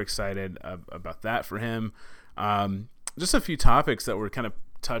 super excited about that for him. Just a few topics that were kind of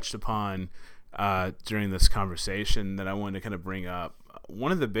touched upon during this conversation that I wanted to kind of bring up.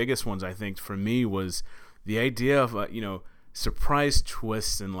 One of the biggest ones, I think, for me was the idea of surprise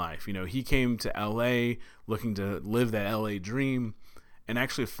twists in life. He came to LA looking to live that LA dream, and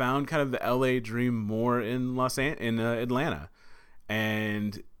actually found kind of the LA dream more in Atlanta.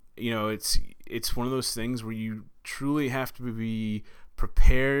 And it's one of those things where you truly have to be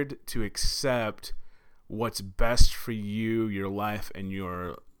prepared to accept what's best for you, your life, and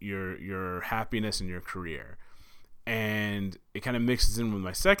your happiness and your career. And it kind of mixes in with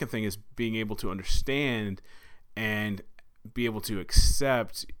my second thing, is being able to understand and be able to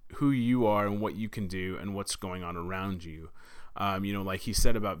accept who you are and what you can do and what's going on around you. Like he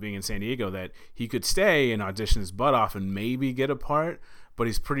said about being in San Diego, that he could stay and audition his butt off and maybe get a part, but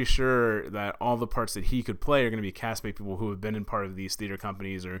he's pretty sure that all the parts that he could play are going to be cast by people who have been in part of these theater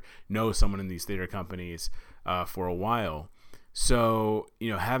companies or know someone in these theater companies for a while. So,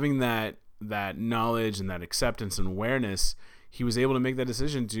 having that knowledge and that acceptance and awareness, he was able to make that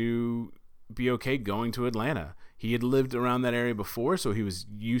decision to be okay going to Atlanta. He had lived around that area before, so he was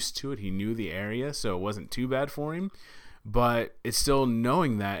used to it. He knew the area, so it wasn't too bad for him. But it's still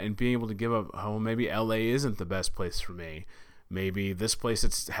knowing that and being able to give up, maybe LA isn't the best place for me. Maybe this place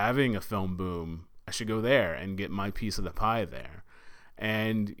that's having a film boom, I should go there and get my piece of the pie there.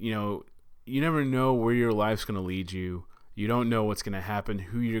 And, you never know where your life's going to lead you. You don't know what's going to happen,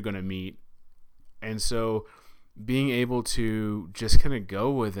 who you're going to meet. And so being able to just kind of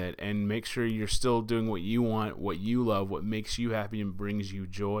go with it and make sure you're still doing what you want, what you love, what makes you happy and brings you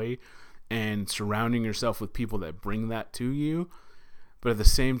joy, and surrounding yourself with people that bring that to you, but at the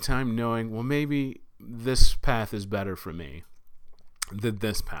same time knowing, well, maybe this path is better for me than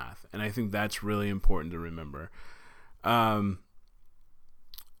this path. And I think that's really important to remember.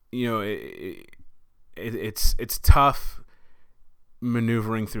 It's tough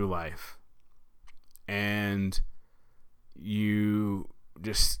maneuvering through life, and you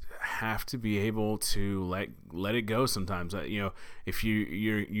just have to be able to let it go sometimes. If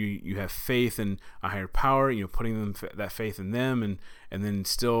you have faith in a higher power, putting that faith in them, and then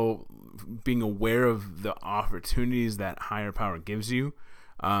still being aware of the opportunities that higher power gives you,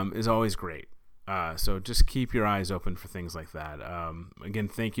 is always great. So just keep your eyes open for things like that. Again,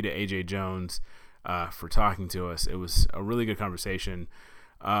 thank you to AJ Jones for talking to us. It was a really good conversation.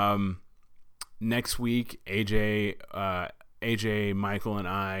 Next week, AJ, Michael, and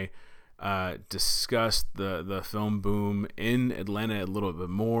I discussed the film boom in Atlanta a little bit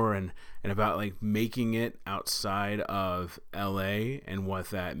more, and about like making it outside of LA and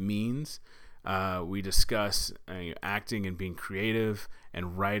what that means. We discuss acting and being creative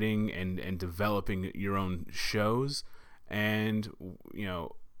and writing and developing your own shows, and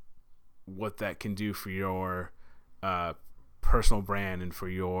what that can do for your personal brand and for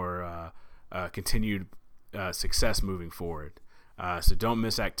your continued success moving forward. So don't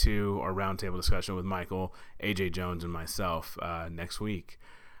miss Act 2, our roundtable discussion with Michael, AJ Jones, and myself next week.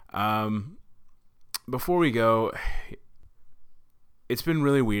 Before we go, it's been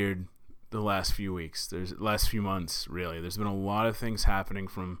really weird the last few months, really. There's been a lot of things happening,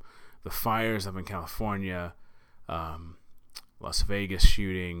 from the fires up in California, Las Vegas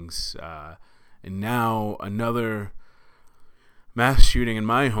shootings, and now another mass shooting in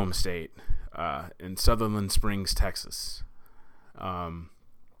my home state, in Sutherland Springs, Texas,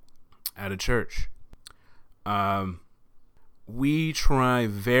 at a church. We try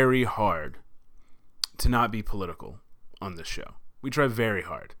very hard to not be political on this show. We try very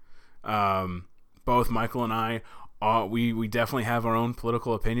hard. Both Michael and I, we definitely have our own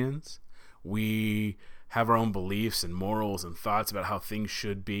political opinions. We have our own beliefs and morals and thoughts about how things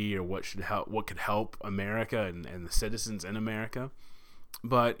should be, or what could help America and the citizens in America.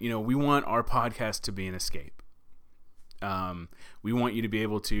 But, we want our podcast to be an escape. We want you to be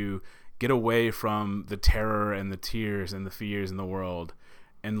able to get away from the terror and the tears and the fears in the world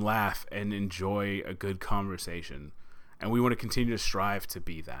and laugh and enjoy a good conversation. And we want to continue to strive to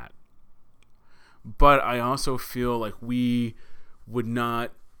be that. But I also feel like we would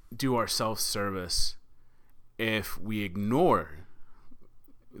not do ourselves service if we ignore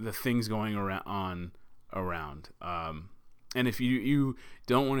the things going around. And if you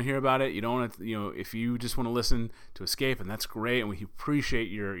don't want to hear about it, you don't want to, if you just want to listen to escape, and that's great, and we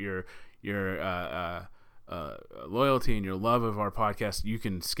appreciate your loyalty and your love of our podcast, you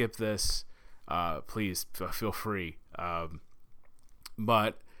can skip this. Please feel free.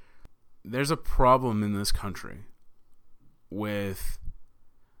 But there's a problem in this country with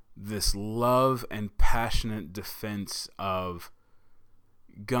this love and passionate defense of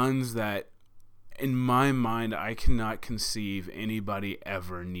guns that, in my mind, I cannot conceive anybody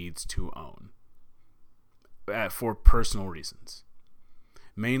ever needs to own, for personal reasons.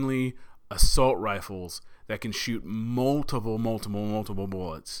 Mainly assault rifles that can shoot multiple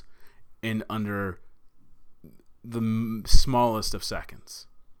bullets in under the smallest of seconds.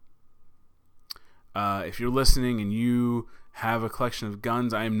 If you're listening and you have a collection of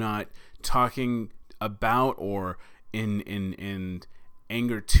guns, I am not talking about or in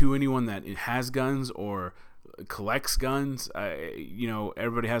anger to anyone that has guns or collects guns.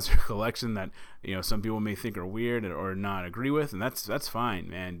 Everybody has their collection that some people may think are weird or not agree with, and that's fine,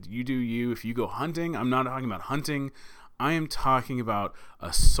 man. You do you. If you go hunting, I'm not talking about hunting. I am talking about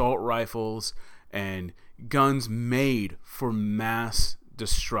assault rifles and guns made for mass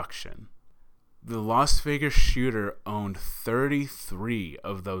destruction. The Las Vegas shooter owned 33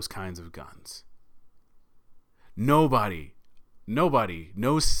 of those kinds of guns. Nobody,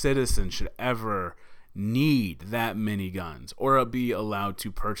 no citizen should ever need that many guns or be allowed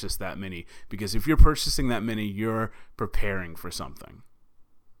to purchase that many, because if you're purchasing that many, you're preparing for something.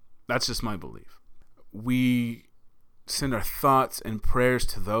 That's just my belief. We send our thoughts and prayers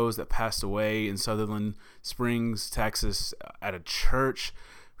to those that passed away in Sutherland Springs, Texas, at a church,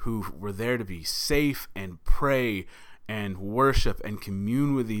 who were there to be safe and pray and worship and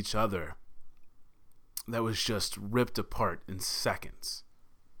commune with each other. That was just ripped apart in seconds.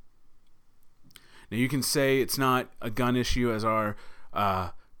 Now, you can say it's not a gun issue, as our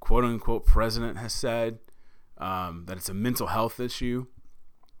quote-unquote president has said, that it's a mental health issue,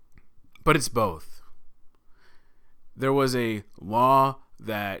 but it's both. There was a law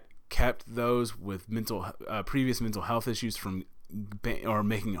that kept those with previous mental health issues from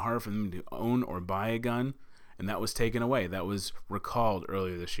making it harder for them to own or buy a gun, and that was taken away. That was recalled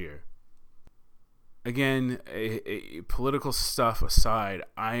earlier this year. Again, political stuff aside,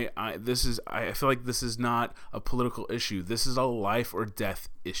 I feel like this is not a political issue. This is a life or death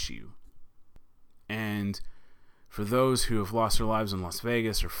issue. And for those who have lost their lives in Las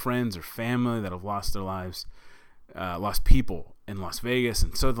Vegas, or friends or family that have lost their lives, lost people in Las Vegas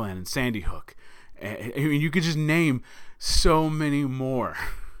and Sutherland and Sandy Hook, I mean, you could just name so many more.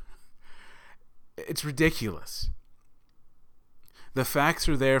 It's ridiculous. The facts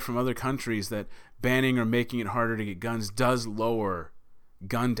are there from other countries that banning or making it harder to get guns does lower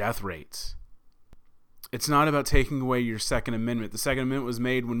gun death rates. It's not about taking away your Second Amendment. The Second Amendment was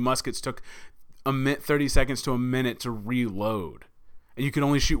made when muskets took 30 seconds to a minute to reload. And you could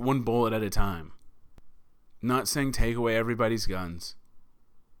only shoot one bullet at a time. I'm not saying take away everybody's guns.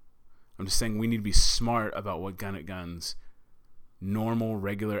 I'm just saying we need to be smart about what guns normal,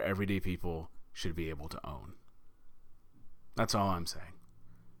 regular, everyday people should be able to own. That's all I'm saying.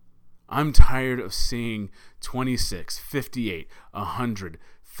 I'm tired of seeing 26, 58, 100,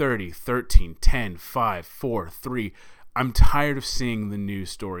 30, 13, 10, 5, 4, 3. I'm tired of seeing the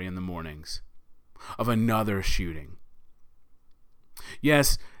news story in the mornings of another shooting.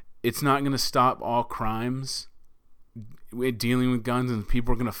 Yes, it's not going to stop all crimes dealing with guns, and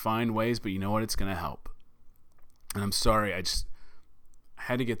people are going to find ways, but you know what? It's going to help. And I'm sorry, I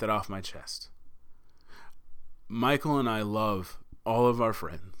had to get that off my chest. Michael and I love all of our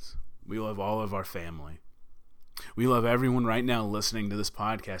friends. We love all of our family. We love everyone right now listening to this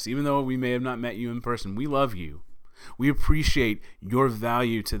podcast. Even though we may have not met you in person, we love you. We appreciate your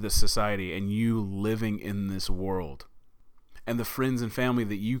value to this society and you living in this world and the friends and family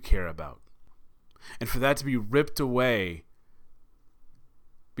that you care about. And for that to be ripped away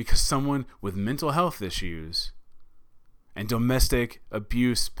because someone with mental health issues and domestic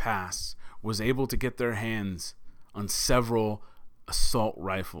abuse past was able to get their hands on several assault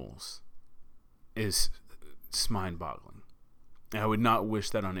rifles is mind-boggling. And I would not wish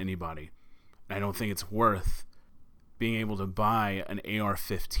that on anybody. I don't think it's worth being able to buy an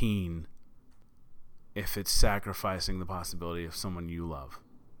AR-15 if it's sacrificing the possibility of someone you love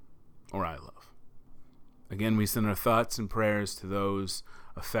or I love. Again, we send our thoughts and prayers to those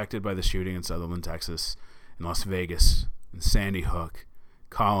affected by the shooting in Sutherland, Texas, in Las Vegas, in Sandy Hook,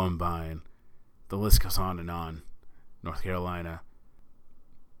 Columbine, the list goes on and on, North Carolina.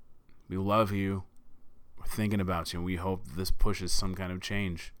 We love you. We're thinking about you, and we hope this pushes some kind of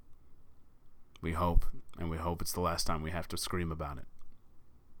change. We hope, and we hope it's the last time we have to scream about it.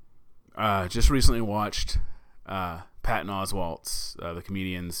 Just recently watched Patton Oswalt's, the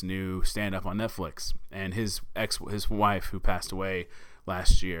comedian's new stand-up on Netflix, and his wife, who passed away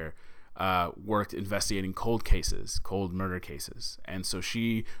last year, worked investigating cold murder cases, and so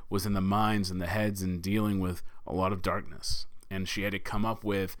she was in the minds and the heads and dealing with a lot of darkness, and she had to come up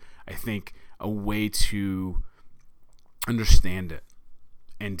with, I think, a way to understand it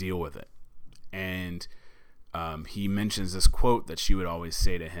and deal with it. And he mentions this quote that she would always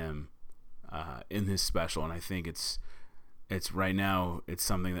say to him in his special, and I think it's right now it's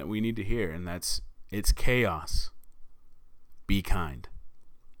something that we need to hear, and that's, it's chaos. Be kind.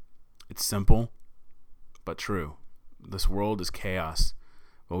 It's simple, but true. This world is chaos,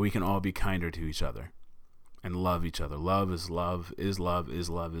 but we can all be kinder to each other and love each other. Love is love, is love, is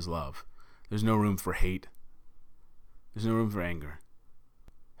love, is love. There's no room for hate. There's no room for anger.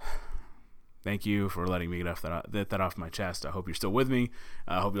 Thank you for letting me get that off my chest. I hope you're still with me.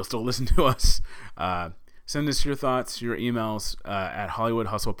 I hope you'll still listen to us. Send us your thoughts, your emails at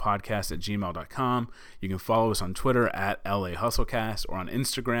hollywoodhustlepodcast@gmail.com. You can follow us on Twitter at LAHustlecast or on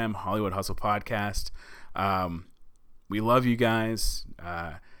Instagram, Hollywood Hustle Podcast. We love you guys.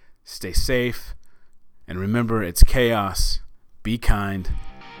 Stay safe. And remember, it's chaos. Be kind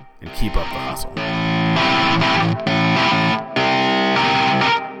and keep up the hustle.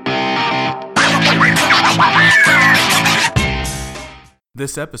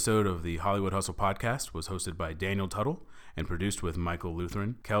 This episode of the Hollywood Hustle Podcast was hosted by Daniel Tuttle and produced with Michael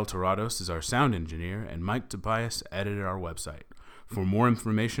Lutheran. Kel Torados is our sound engineer, and Mike Tobias edited our website. For more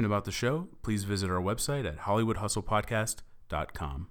information about the show, please visit our website at hollywoodhustlepodcast.com.